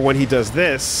 or when he does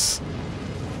this,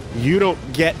 you don't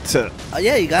get to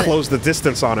yeah, you got close the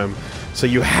distance on him. So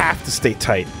you have to stay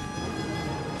tight.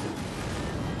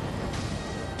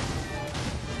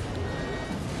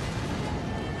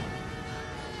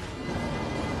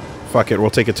 Fuck it,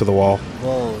 we'll take it to the wall.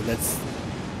 Whoa, that's...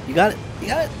 You got it. You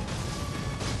got it.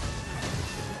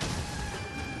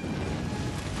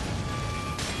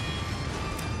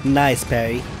 Nice,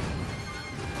 parry.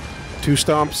 2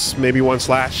 stomps, maybe 1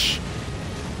 slash.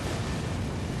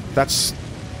 That's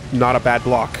not a bad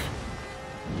block.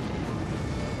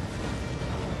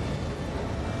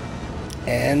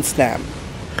 And snap.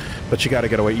 But you gotta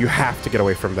get away. You have to get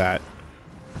away from that.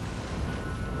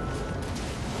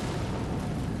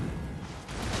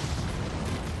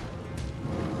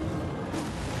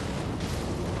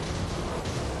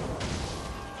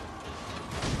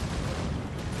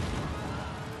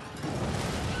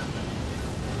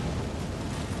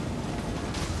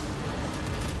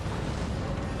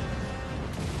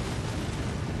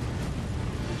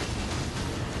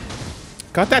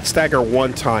 Got that stagger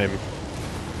 1 time.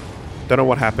 Don't know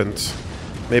what happened.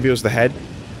 Maybe it was the head.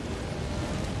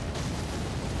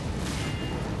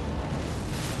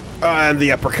 And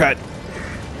the uppercut.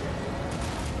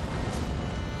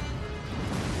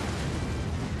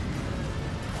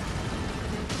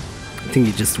 I think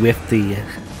you just whiffed the...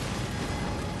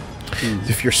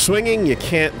 If you're swinging, you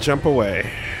can't jump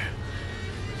away.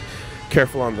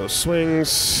 Careful on those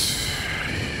swings.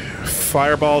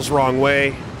 Fireballs wrong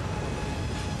way.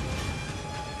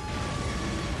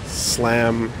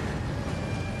 Slam.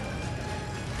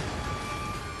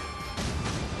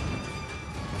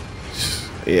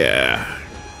 Yeah.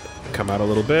 Come out a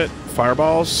little bit.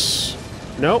 Fireballs.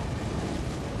 Nope.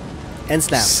 And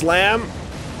snap. Slam.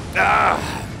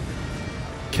 Ah.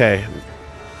 Okay.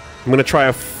 I'm gonna try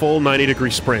a full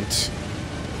 90-degree sprint.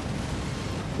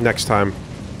 Next time.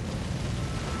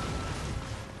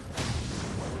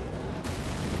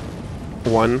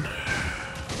 One.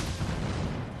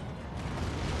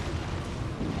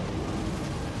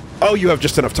 Oh, you have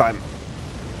just enough time.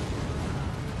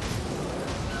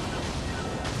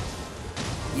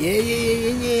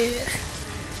 Yeah.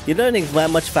 You're learning that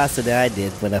much faster than I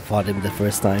did when I fought him the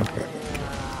first time.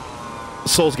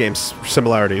 Souls games,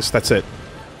 similarities. That's it.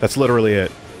 That's literally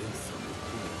it.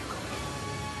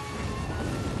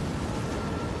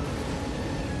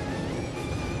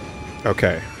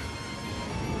 Okay.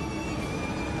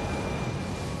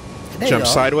 There Jump you go.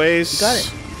 sideways. You got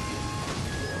it.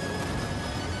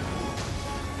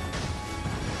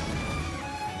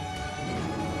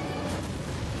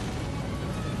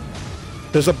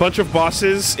 There's a bunch of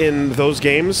bosses in those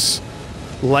games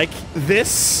like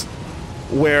this,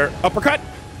 where uppercut,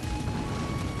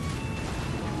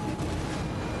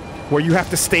 where you have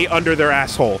to stay under their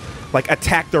asshole, like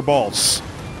attack their balls.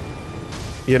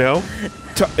 You know,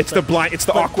 it's the blind, it's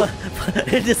the awkward.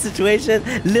 In this situation,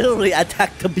 literally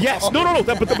attack the ball. Yes, no,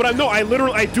 but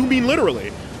I do mean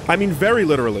literally. I mean very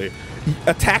literally.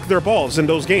 Attack their balls in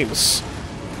those games.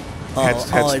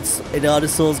 It's in the other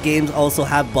Souls games also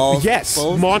have balls. Yes,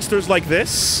 exposed? monsters like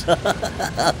this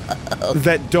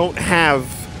that don't have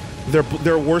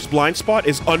their worst blind spot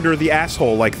is under the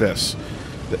asshole like this.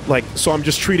 Like, so I'm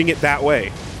just treating it that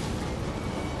way.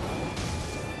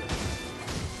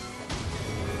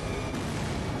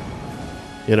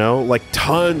 You know, like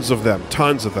tons of them.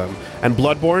 And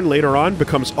Bloodborne later on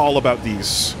becomes all about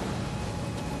these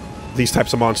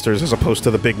types of monsters as opposed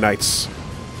to the big knights.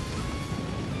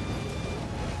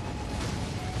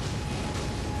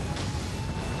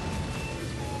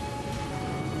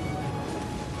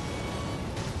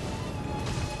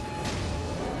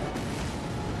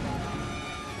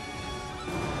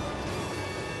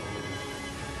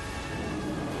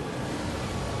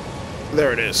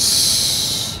 There it is.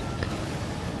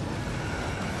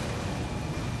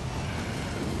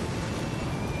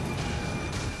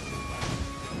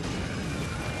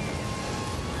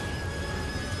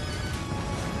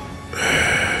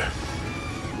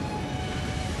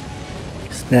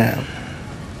 Snap.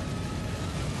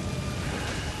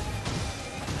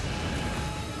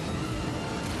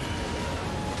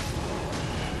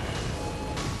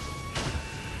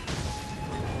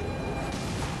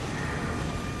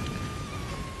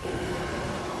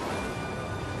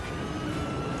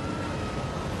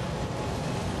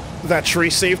 That tree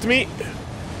saved me.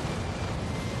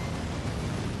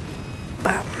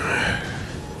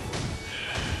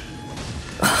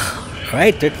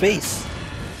 Right, third face.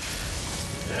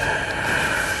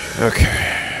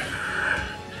 Okay.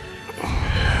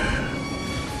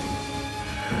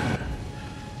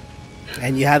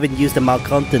 And you haven't used the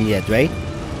Malconton yet, right?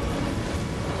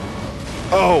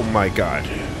 Oh my god.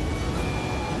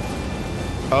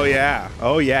 Oh yeah.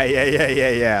 Oh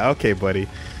yeah. Okay, buddy.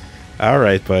 All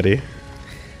right, buddy.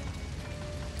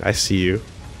 I see you.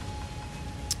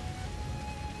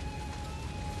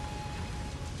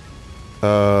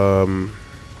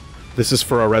 This is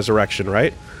for a resurrection,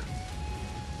 right?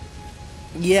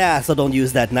 Yeah, so don't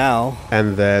use that now.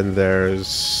 And then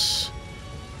there's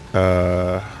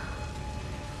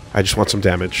I just want some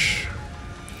damage.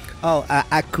 Oh,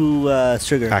 Aku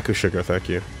Sugar. Aku sugar, thank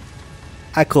you.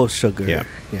 Aku Sugar. Yeah.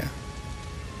 Yeah.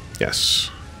 Yes.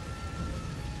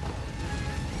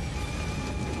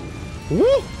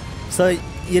 Woo! So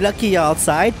you're lucky you're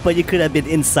outside, but you could have been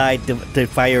inside the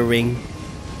fire ring.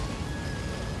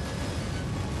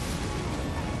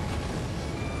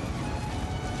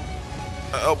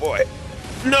 Oh boy.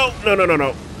 No.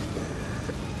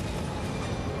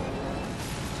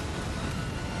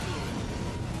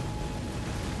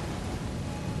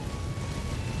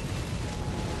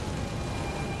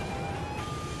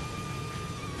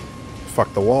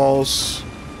 Fuck the walls.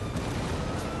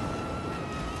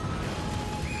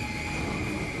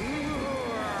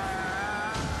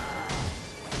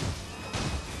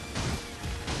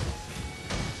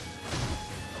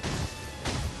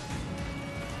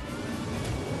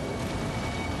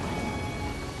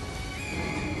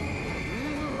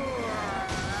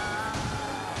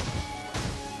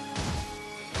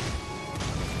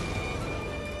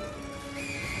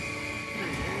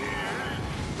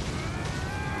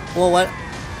 Well, what?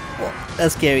 Well,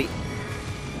 that's scary.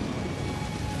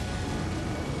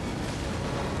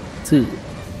 2.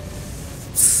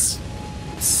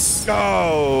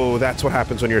 Oh, that's what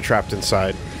happens when you're trapped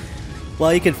inside.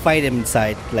 Well, you can fight him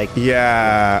inside, like.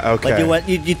 Yeah, okay. But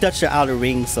you touch the outer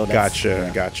ring, so that's.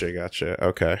 Gotcha.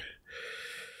 Okay.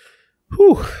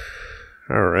 Whew.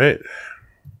 All right.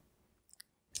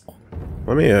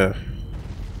 Let me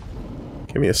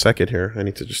give me a second here. I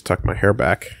need to just tuck my hair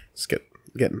back. It's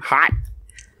getting hot.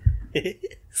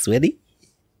 Sweaty?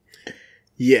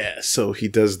 Yeah, so he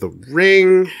does the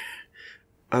ring.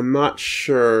 I'm not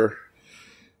sure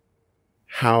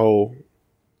how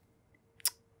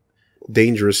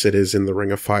dangerous it is in the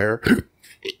Ring of Fire.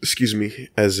 Excuse me.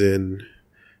 As in,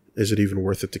 is it even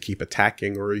worth it to keep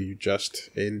attacking, or are you just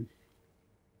in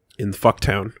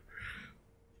Fucktown?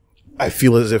 I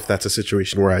feel as if that's a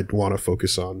situation where I'd want to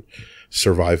focus on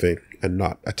surviving and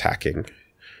not attacking.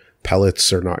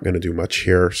 Pellets are not going to do much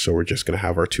here, so we're just going to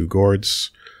have our 2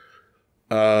 gourds.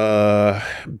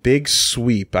 Big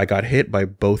sweep. I got hit by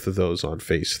both of those on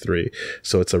phase 3,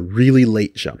 so it's a really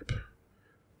late jump.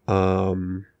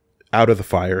 Out of the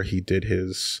fire, he did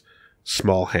his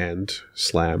small hand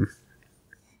slam.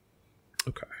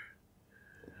 Okay.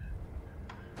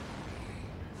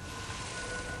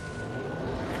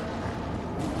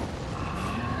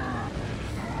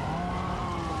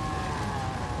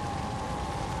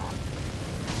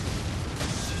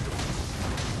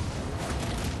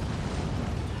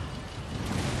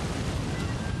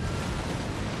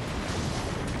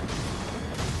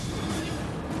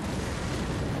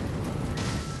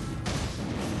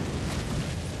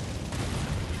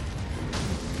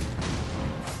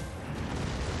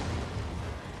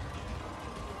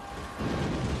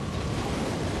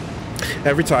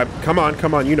 Every time. Come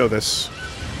on, you know this.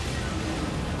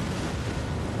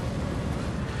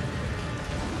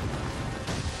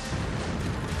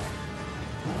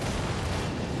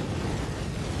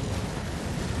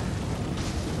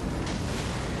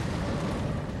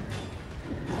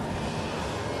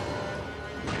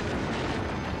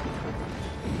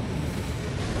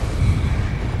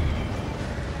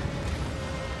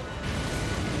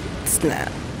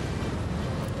 Snap.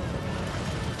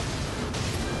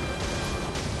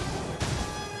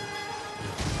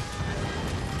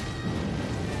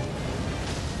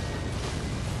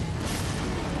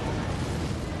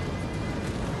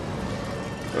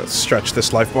 Let's stretch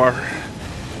this life bar.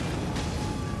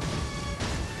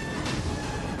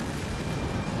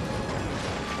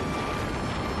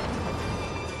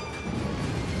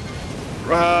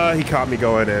 He caught me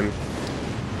going in.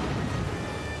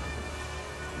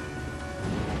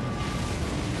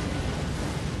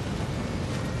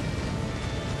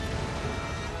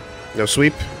 No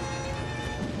sweep.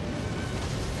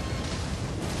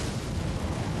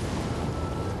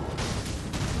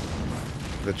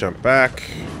 The jump back.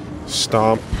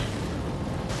 Stomp.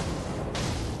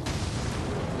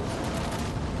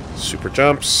 Super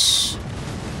jumps.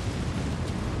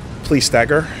 Please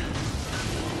stagger.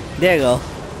 There you go.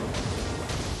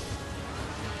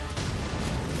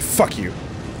 Fuck you.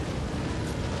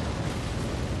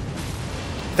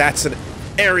 That's an...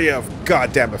 area of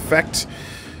goddamn effect.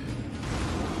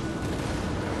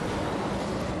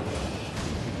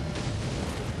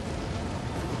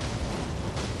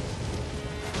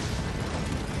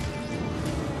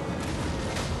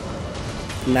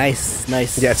 Nice,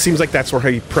 nice. Yeah, it seems like that's where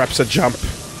he preps a jump.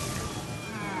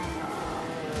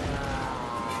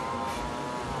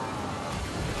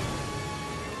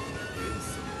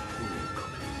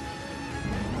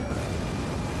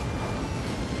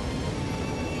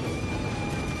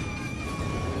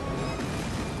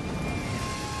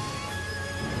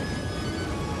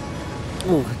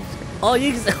 Ooh. Oh,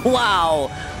 you...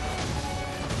 Wow!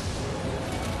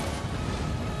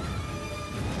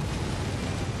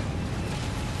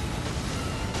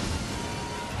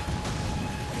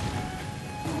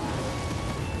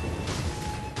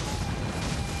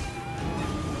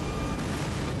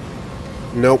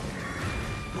 Nope.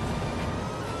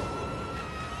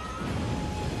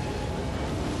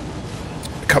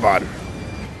 Come on.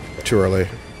 Too early.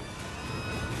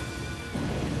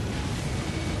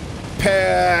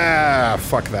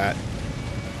 Fuck that.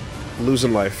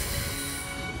 Losing life.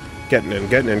 Getting in,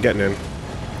 getting in, getting in.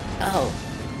 Oh.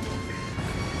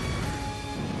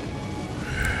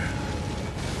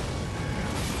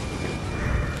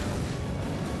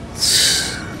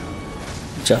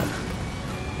 Jump.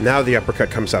 Now the uppercut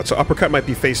comes out. So uppercut might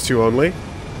be phase 2 only.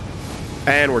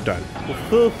 And we're done.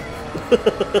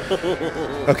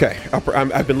 Okay.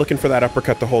 I've been looking for that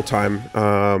uppercut the whole time.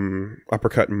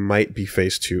 Uppercut might be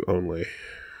phase 2 only.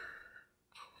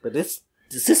 But this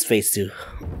is phase 2.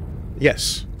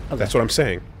 Yes. Okay. That's what I'm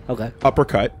saying. Okay.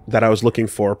 Uppercut that I was looking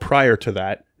for prior to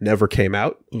that never came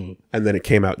out. And then it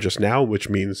came out just now, which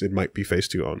means it might be phase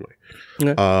 2 only.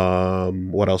 Okay.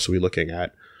 What else are we looking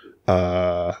at?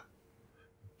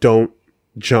 Don't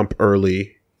jump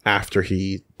early after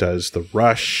he does the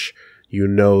rush. You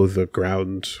know the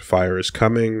ground fire is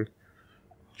coming.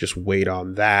 Just wait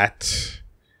on that.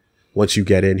 Once you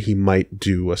get in, he might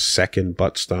do a second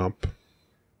butt stomp.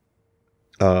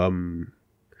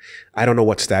 I don't know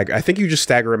what stagger. I think you just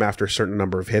stagger him after a certain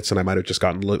number of hits, and I might have just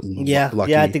gotten lucky. Yeah,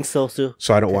 I think so too.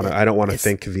 So I don't want to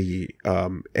think the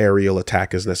aerial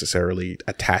attack is necessarily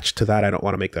attached to that. I don't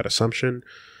want to make that assumption.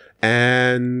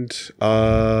 And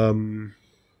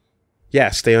yeah,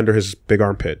 stay under his big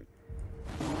armpit.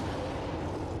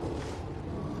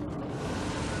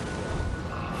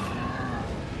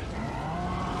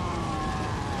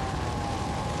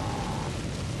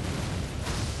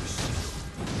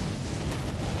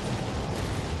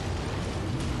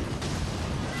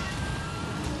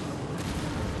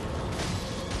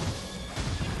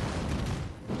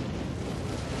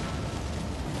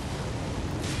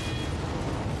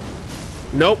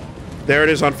 Nope. There it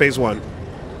is on phase 1.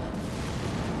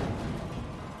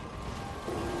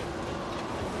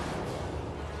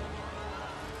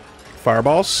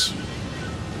 Fireballs.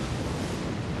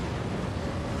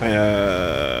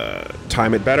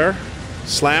 Time it better.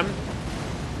 Slam.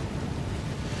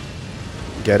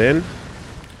 Get in.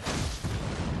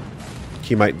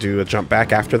 He might do a jump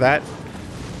back after that.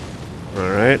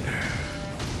 Alright.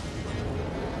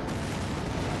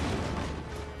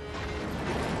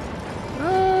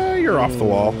 You're off the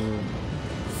wall.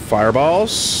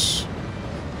 Fireballs.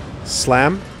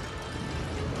 Slam.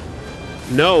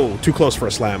 No, too close for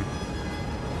a slam.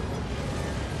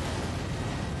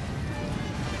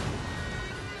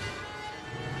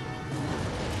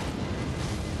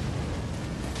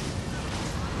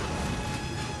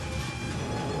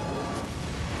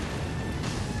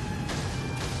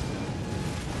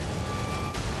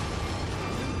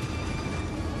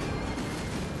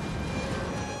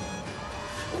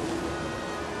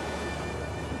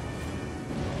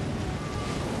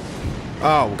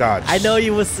 Oh, God. I know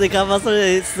you was like, I was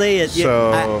going to say it.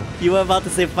 You were about to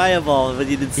say fireball, but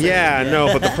you didn't say it. Yeah,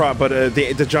 no, but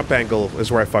the jump angle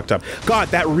is where I fucked up. God,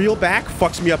 that reel back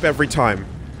fucks me up every time.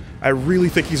 I really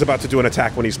think he's about to do an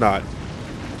attack when he's not.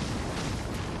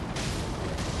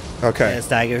 Okay. Yeah,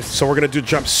 staggers. So we're going to do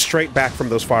jump straight back from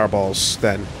those fireballs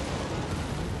then.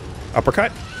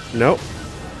 Uppercut? Nope.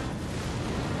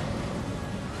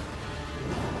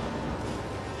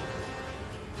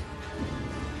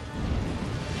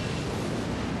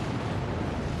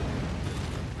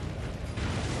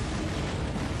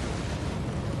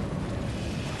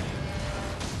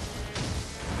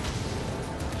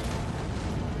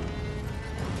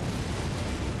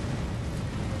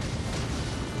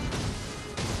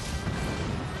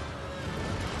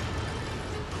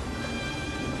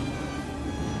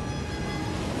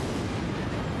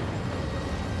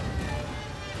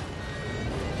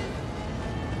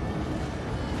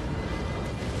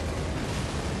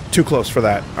 Too close for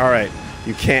that. All right.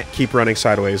 You can't keep running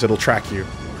sideways. It'll track you.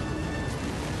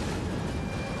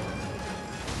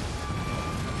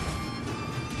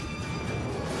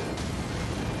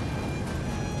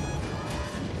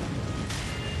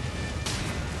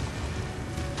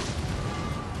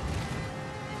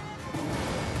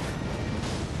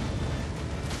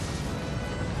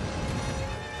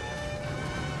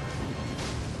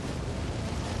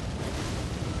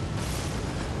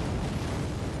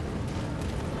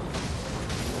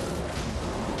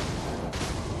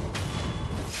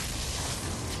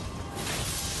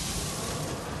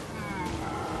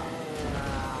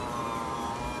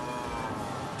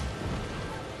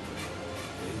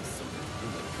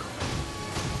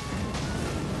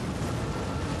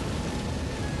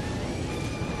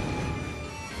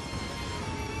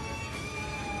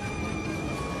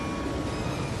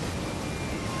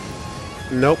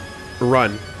 Nope.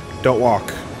 Run. Don't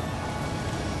walk.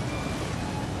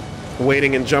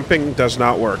 Waiting and jumping does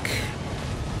not work.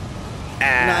 No,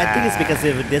 I think it's because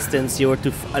of the distance. You were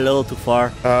a little too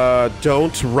far.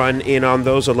 Don't run in on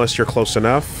those unless you're close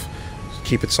enough.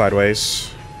 Keep it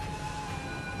sideways.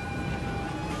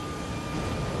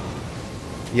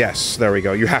 Yes, there we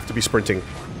go. You have to be sprinting.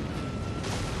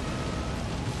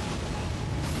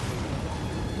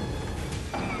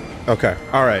 Okay,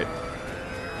 alright.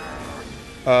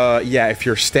 Yeah, if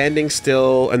you're standing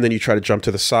still and then you try to jump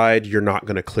to the side, you're not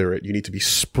going to clear it. You need to be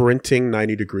sprinting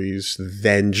 90 degrees,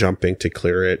 then jumping to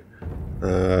clear it.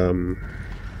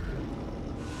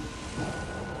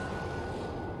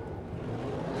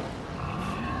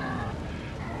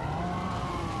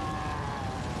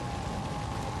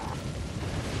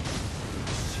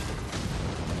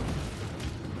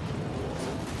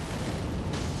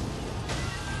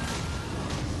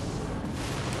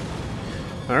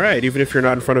 Alright, even if you're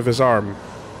not in front of his arm,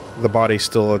 the body's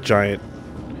still a giant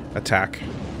attack.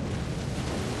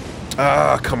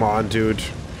 Ah, come on, dude.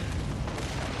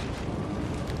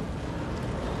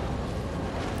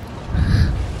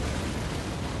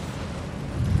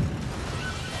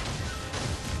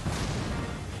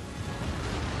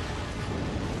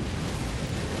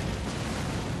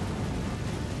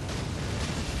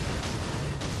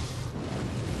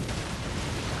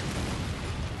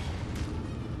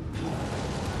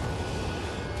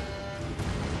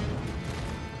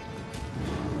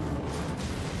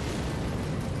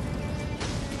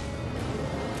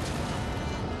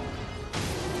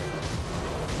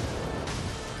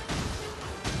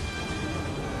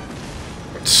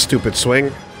 Stupid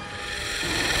swing.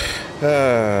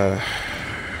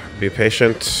 Be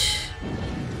patient.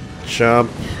 Jump.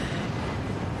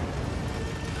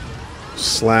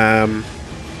 Slam.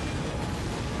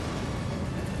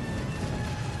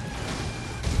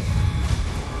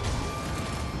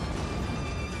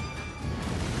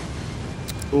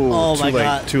 Ooh, Oh too my late,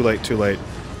 God. too late, too late.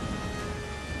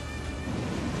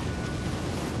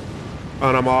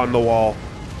 And I'm on the wall.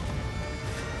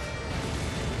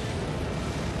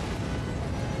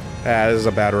 Ah, this is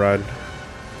a bad run.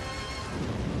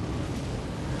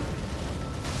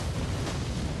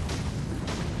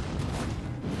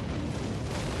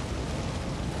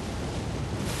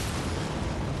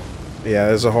 Yeah,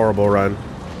 this is a horrible run.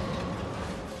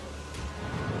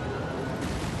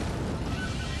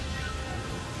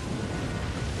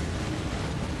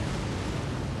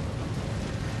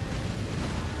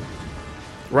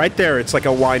 Right there, it's like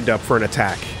a wind-up for an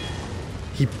attack.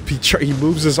 He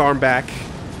moves his arm back,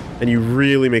 and he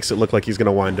really makes it look like he's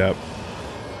gonna wind up.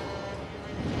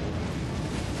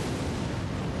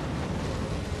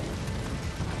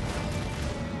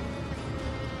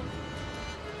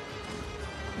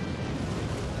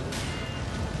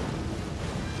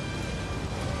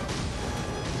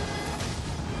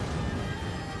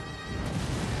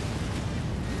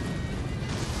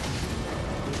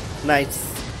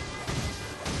 Nice.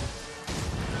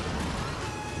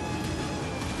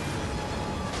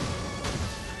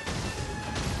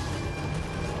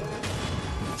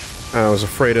 I was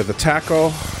afraid of the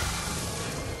tackle.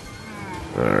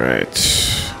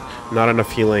 Alright. Not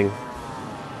enough healing.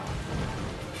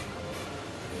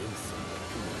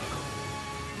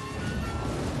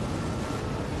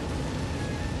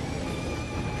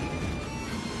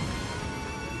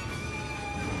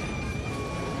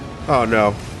 Oh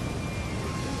no.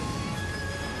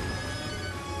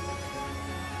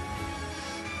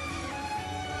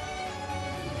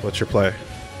 What's your play?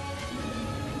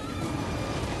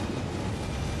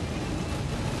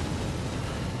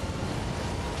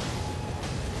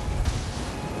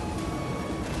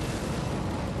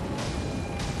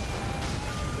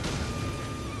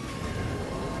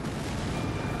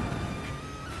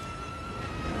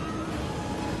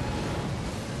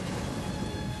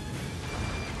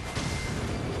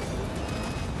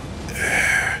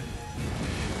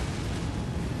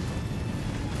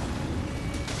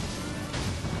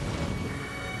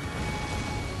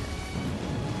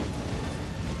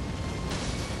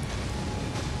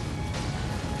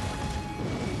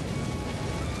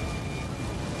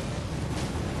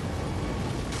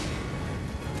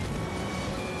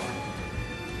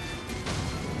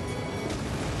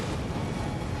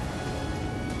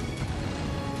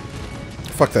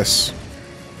 Fuck this.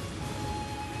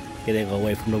 Getting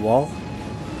away from the wall.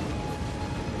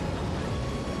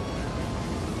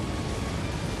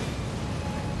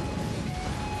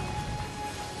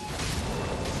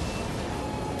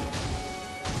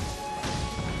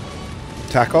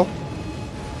 Tackle.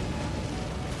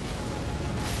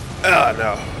 Oh,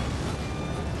 no.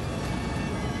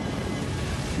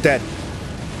 Dead.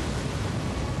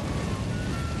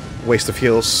 Waste of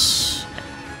heals.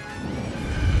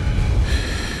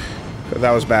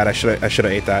 That was bad. I should have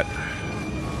ate that.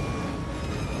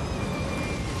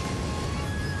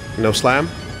 No slam.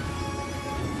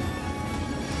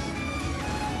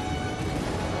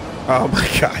 Oh my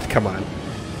god! Come on.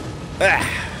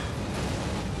 Ah.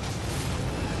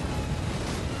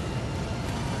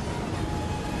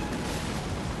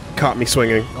 Caught me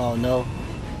swinging. Oh no.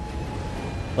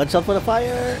 Watch out for the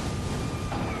fire!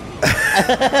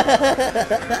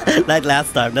 Like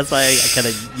last time, that's why I kind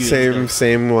of used it.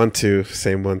 Same one too.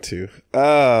 Same one too.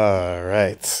 All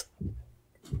right.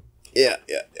 Yeah.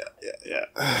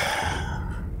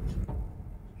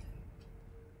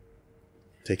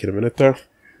 Take it a minute there.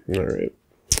 All right.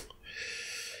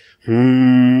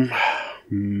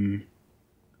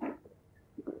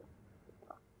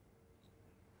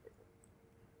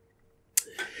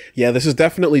 Yeah, this is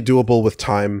definitely doable with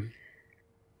time.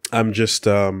 I'm just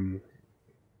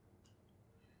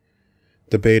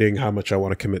debating how much I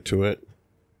want to commit to it.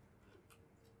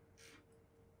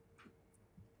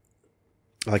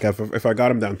 Like if I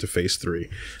got him down to phase 3,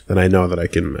 then I know that I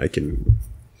can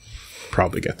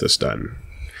probably get this done.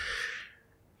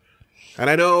 And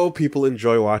I know people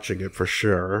enjoy watching it for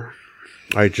sure.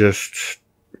 I just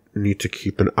need to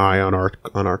keep an eye on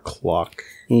our clock.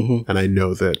 Mm-hmm. And I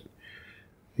know that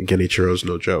Genichiro's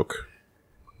no joke.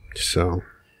 So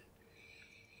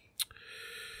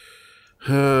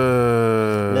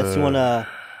unless you wanna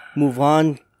move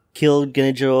on, kill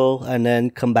Genichiro, and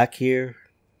then come back here.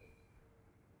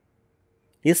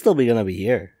 He'll still be gonna be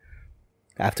here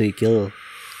after you kill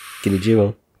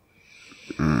Genichiro.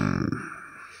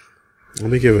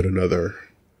 Let me give it another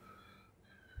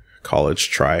college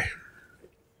try.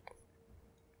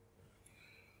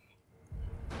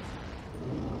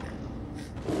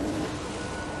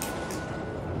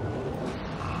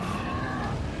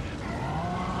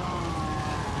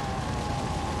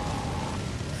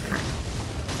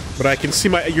 But I can see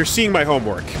you're seeing my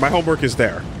homework. My homework is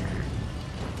there.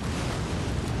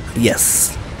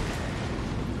 Yes.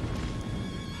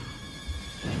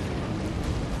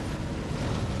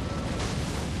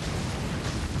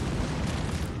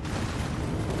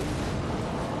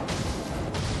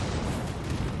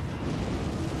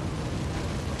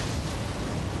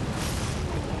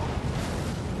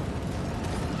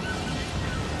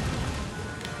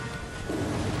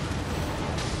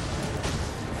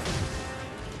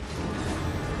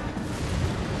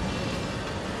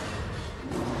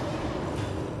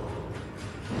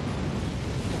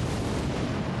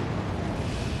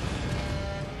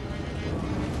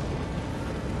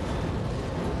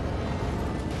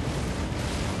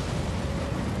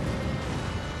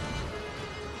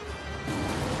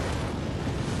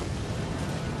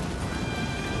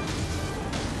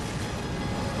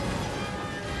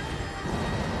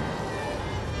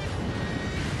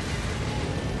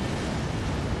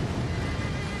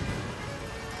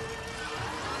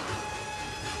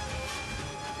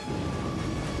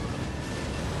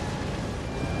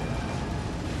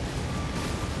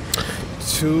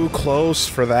 Too close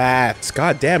for that.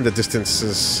 God damn, the distance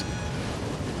is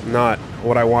not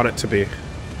what I want it to be.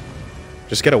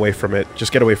 Just get away from it.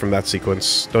 Just get away from that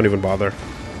sequence. Don't even bother.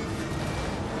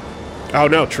 Oh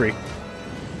no, tree.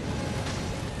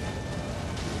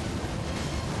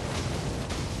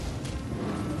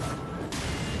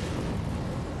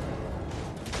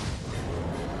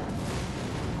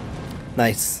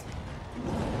 Nice.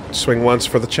 Swing once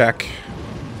for the check.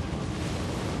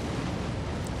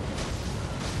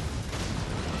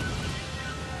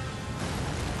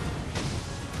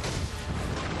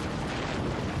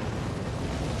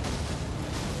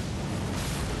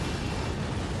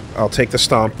 I'll take the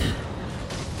stomp.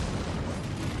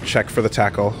 Check for the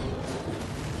tackle.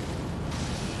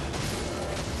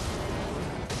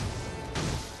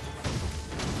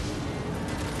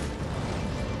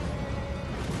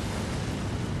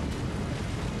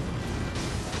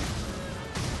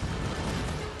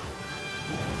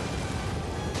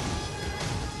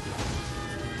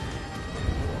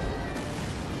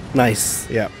 Nice.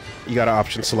 Yeah, you got to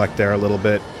option select there a little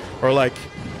bit. Or like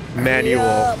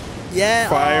manual. Yeah.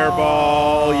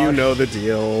 Fireball, Oh, you know the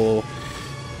deal.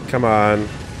 Come on.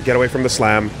 Get away from the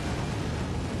slam.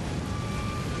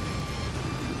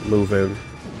 Move in.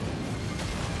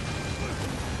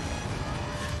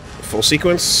 Full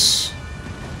sequence.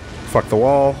 Fuck the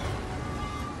wall.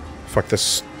 Fuck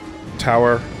this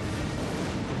tower.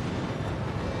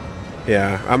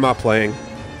 Yeah, I'm not playing.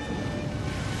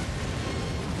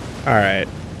 Alright.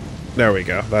 There we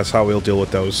go. That's how we'll deal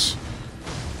with those.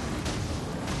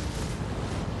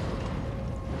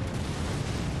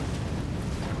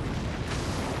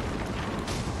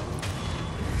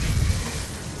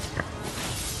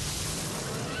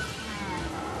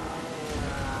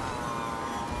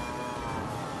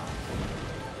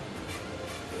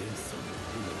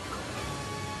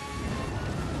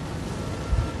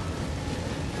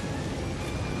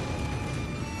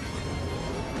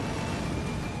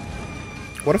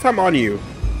 What if I'm on you?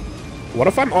 What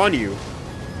if I'm on you?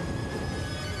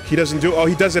 He doesn't do... Oh,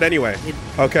 he does it anyway.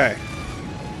 Okay.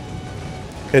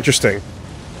 Interesting.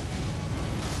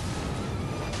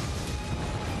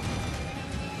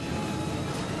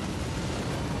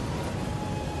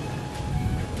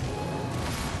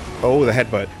 Oh, the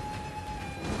headbutt.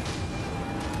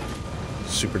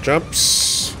 Super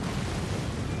jumps.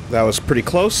 That was pretty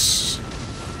close.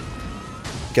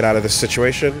 Get out of this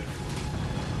situation.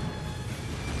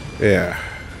 Yeah.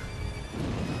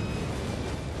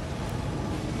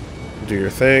 Do your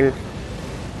thing.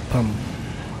 Pum.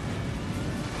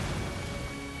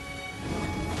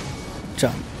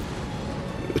 Jump.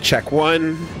 Check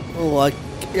one. Oh,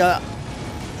 yeah.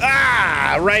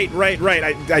 Ah! Right.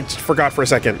 I just forgot for a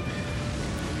second.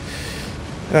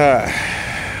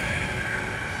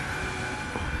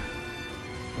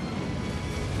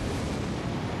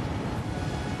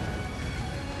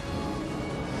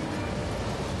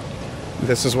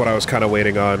 This is what I was kind of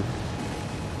waiting on.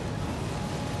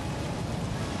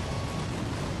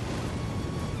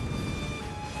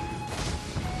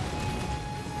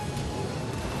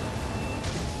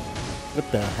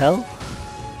 What the hell?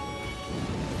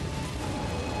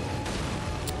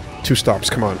 2 stomps,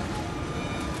 come on.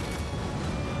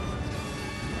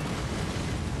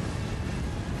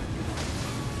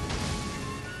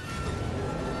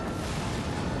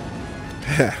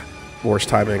 Worst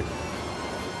timing.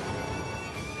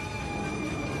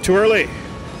 Too early.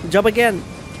 Jump again.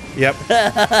 Yep.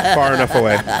 Far enough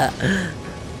away.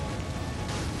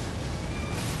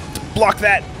 Block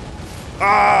that.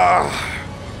 Ah.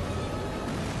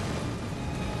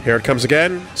 Here it comes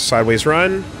again. Sideways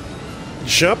run.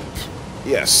 Jump.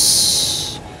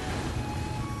 Yes.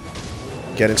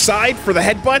 Get inside for the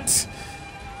headbutt.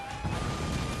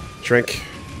 Drink.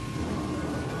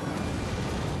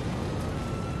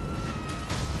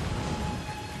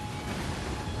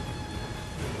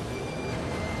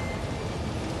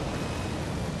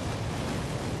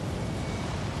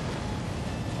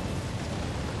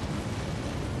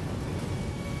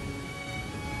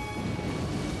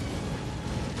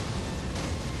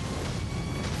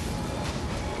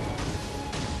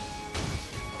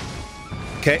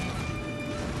 Okay.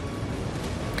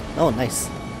 Oh, nice.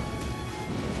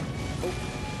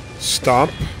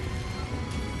 Stomp.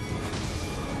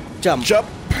 Jump. Jump.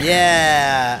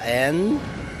 Yeah, and...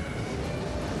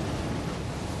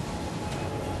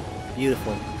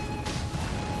 Beautiful.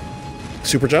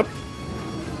 Super jump.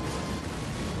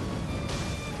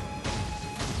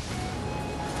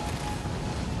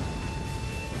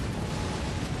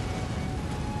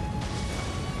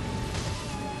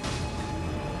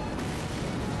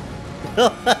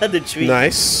 The tree.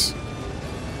 Nice.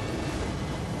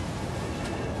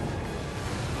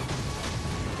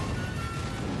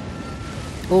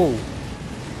 Oh.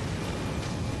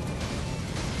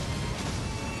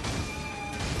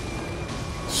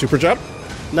 Super jump.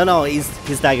 No, he's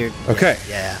staggered. Okay.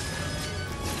 Yeah.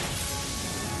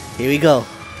 Here we go.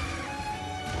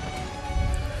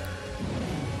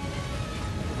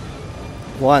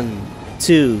 One,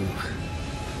 two.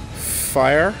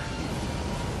 Fire.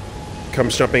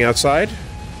 Comes jumping outside.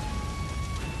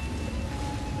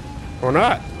 Or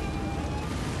not.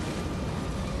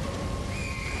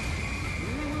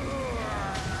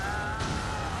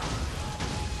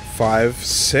 Five,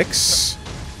 six.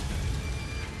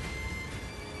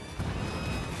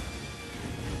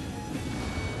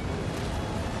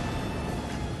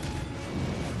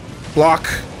 Block.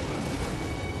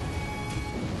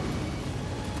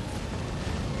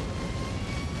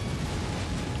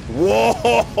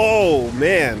 Whoa,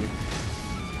 man.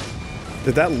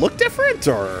 Did that look different,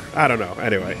 or? I don't know.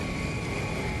 Anyway.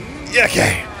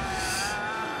 Okay.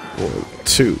 1,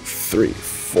 2, 3,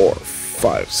 4,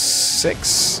 5,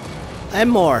 6.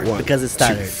 And more, 1, because it's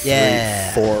staggered. 2, 3,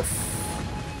 Yeah. 4.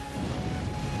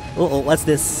 Oh, what's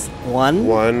this? 1?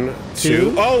 1,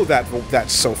 2. Oh,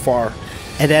 that's so far.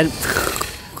 And then...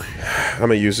 I'm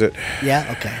gonna use it.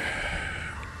 Yeah, okay.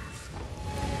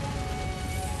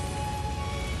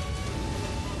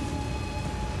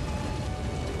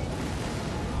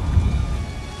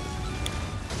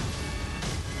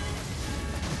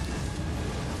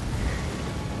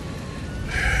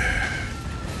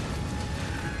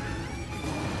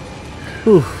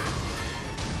 Whew.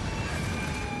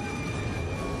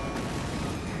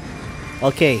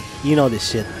 Okay, you know this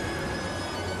shit.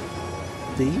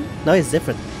 Do you? No, it's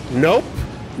different. Nope.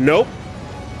 Nope.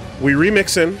 We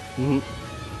remixing.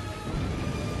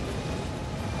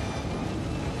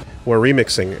 We're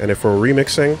remixing, and if we're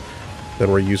remixing,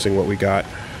 then we're using what we got.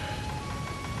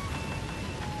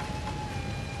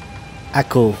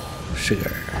 Echo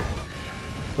sugar.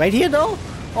 Right here though?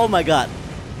 Oh my god.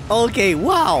 Okay,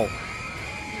 wow.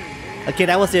 Okay,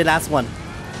 that was the last one.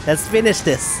 Let's finish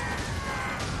this.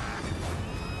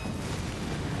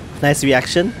 Nice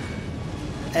reaction.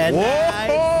 And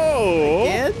Whoa!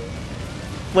 again.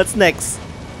 What's next?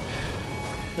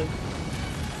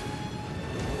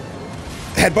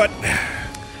 Headbutt.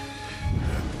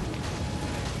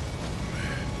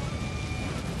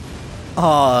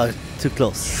 Oh, too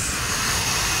close.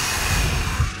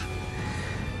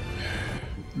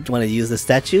 Do you want to use the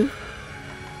statue?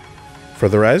 For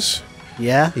the res?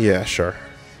 Yeah? Yeah, sure.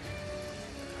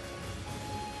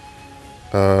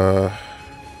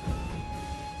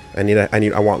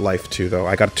 I want life too, though.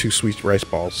 I got 2 sweet rice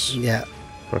balls. Yeah.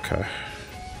 Okay.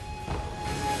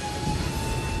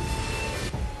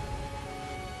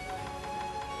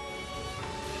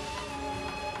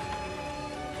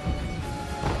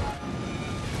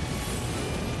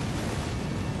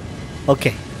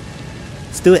 Okay.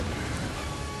 Let's do it.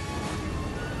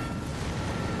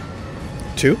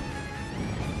 2?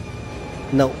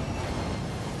 No.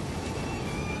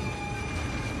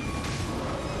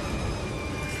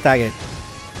 Staggered.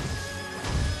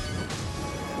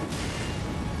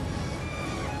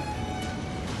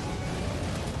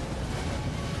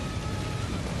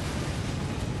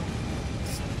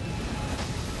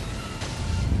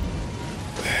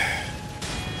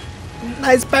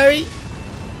 Nice parry.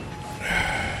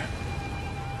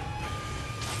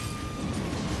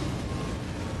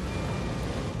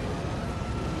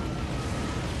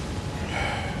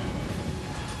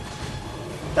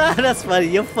 That's funny.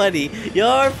 You're funny.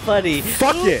 You're funny.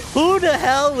 Fuck it. Who the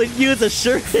hell would use a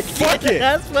shirt? Fuck it.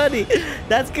 That's funny.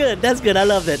 That's good. That's good. I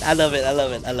love it. I love it. I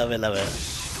love it. I love it. I love it.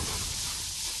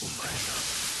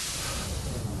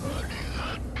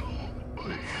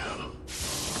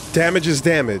 Damage is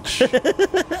damage.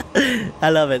 I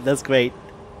love it. That's great.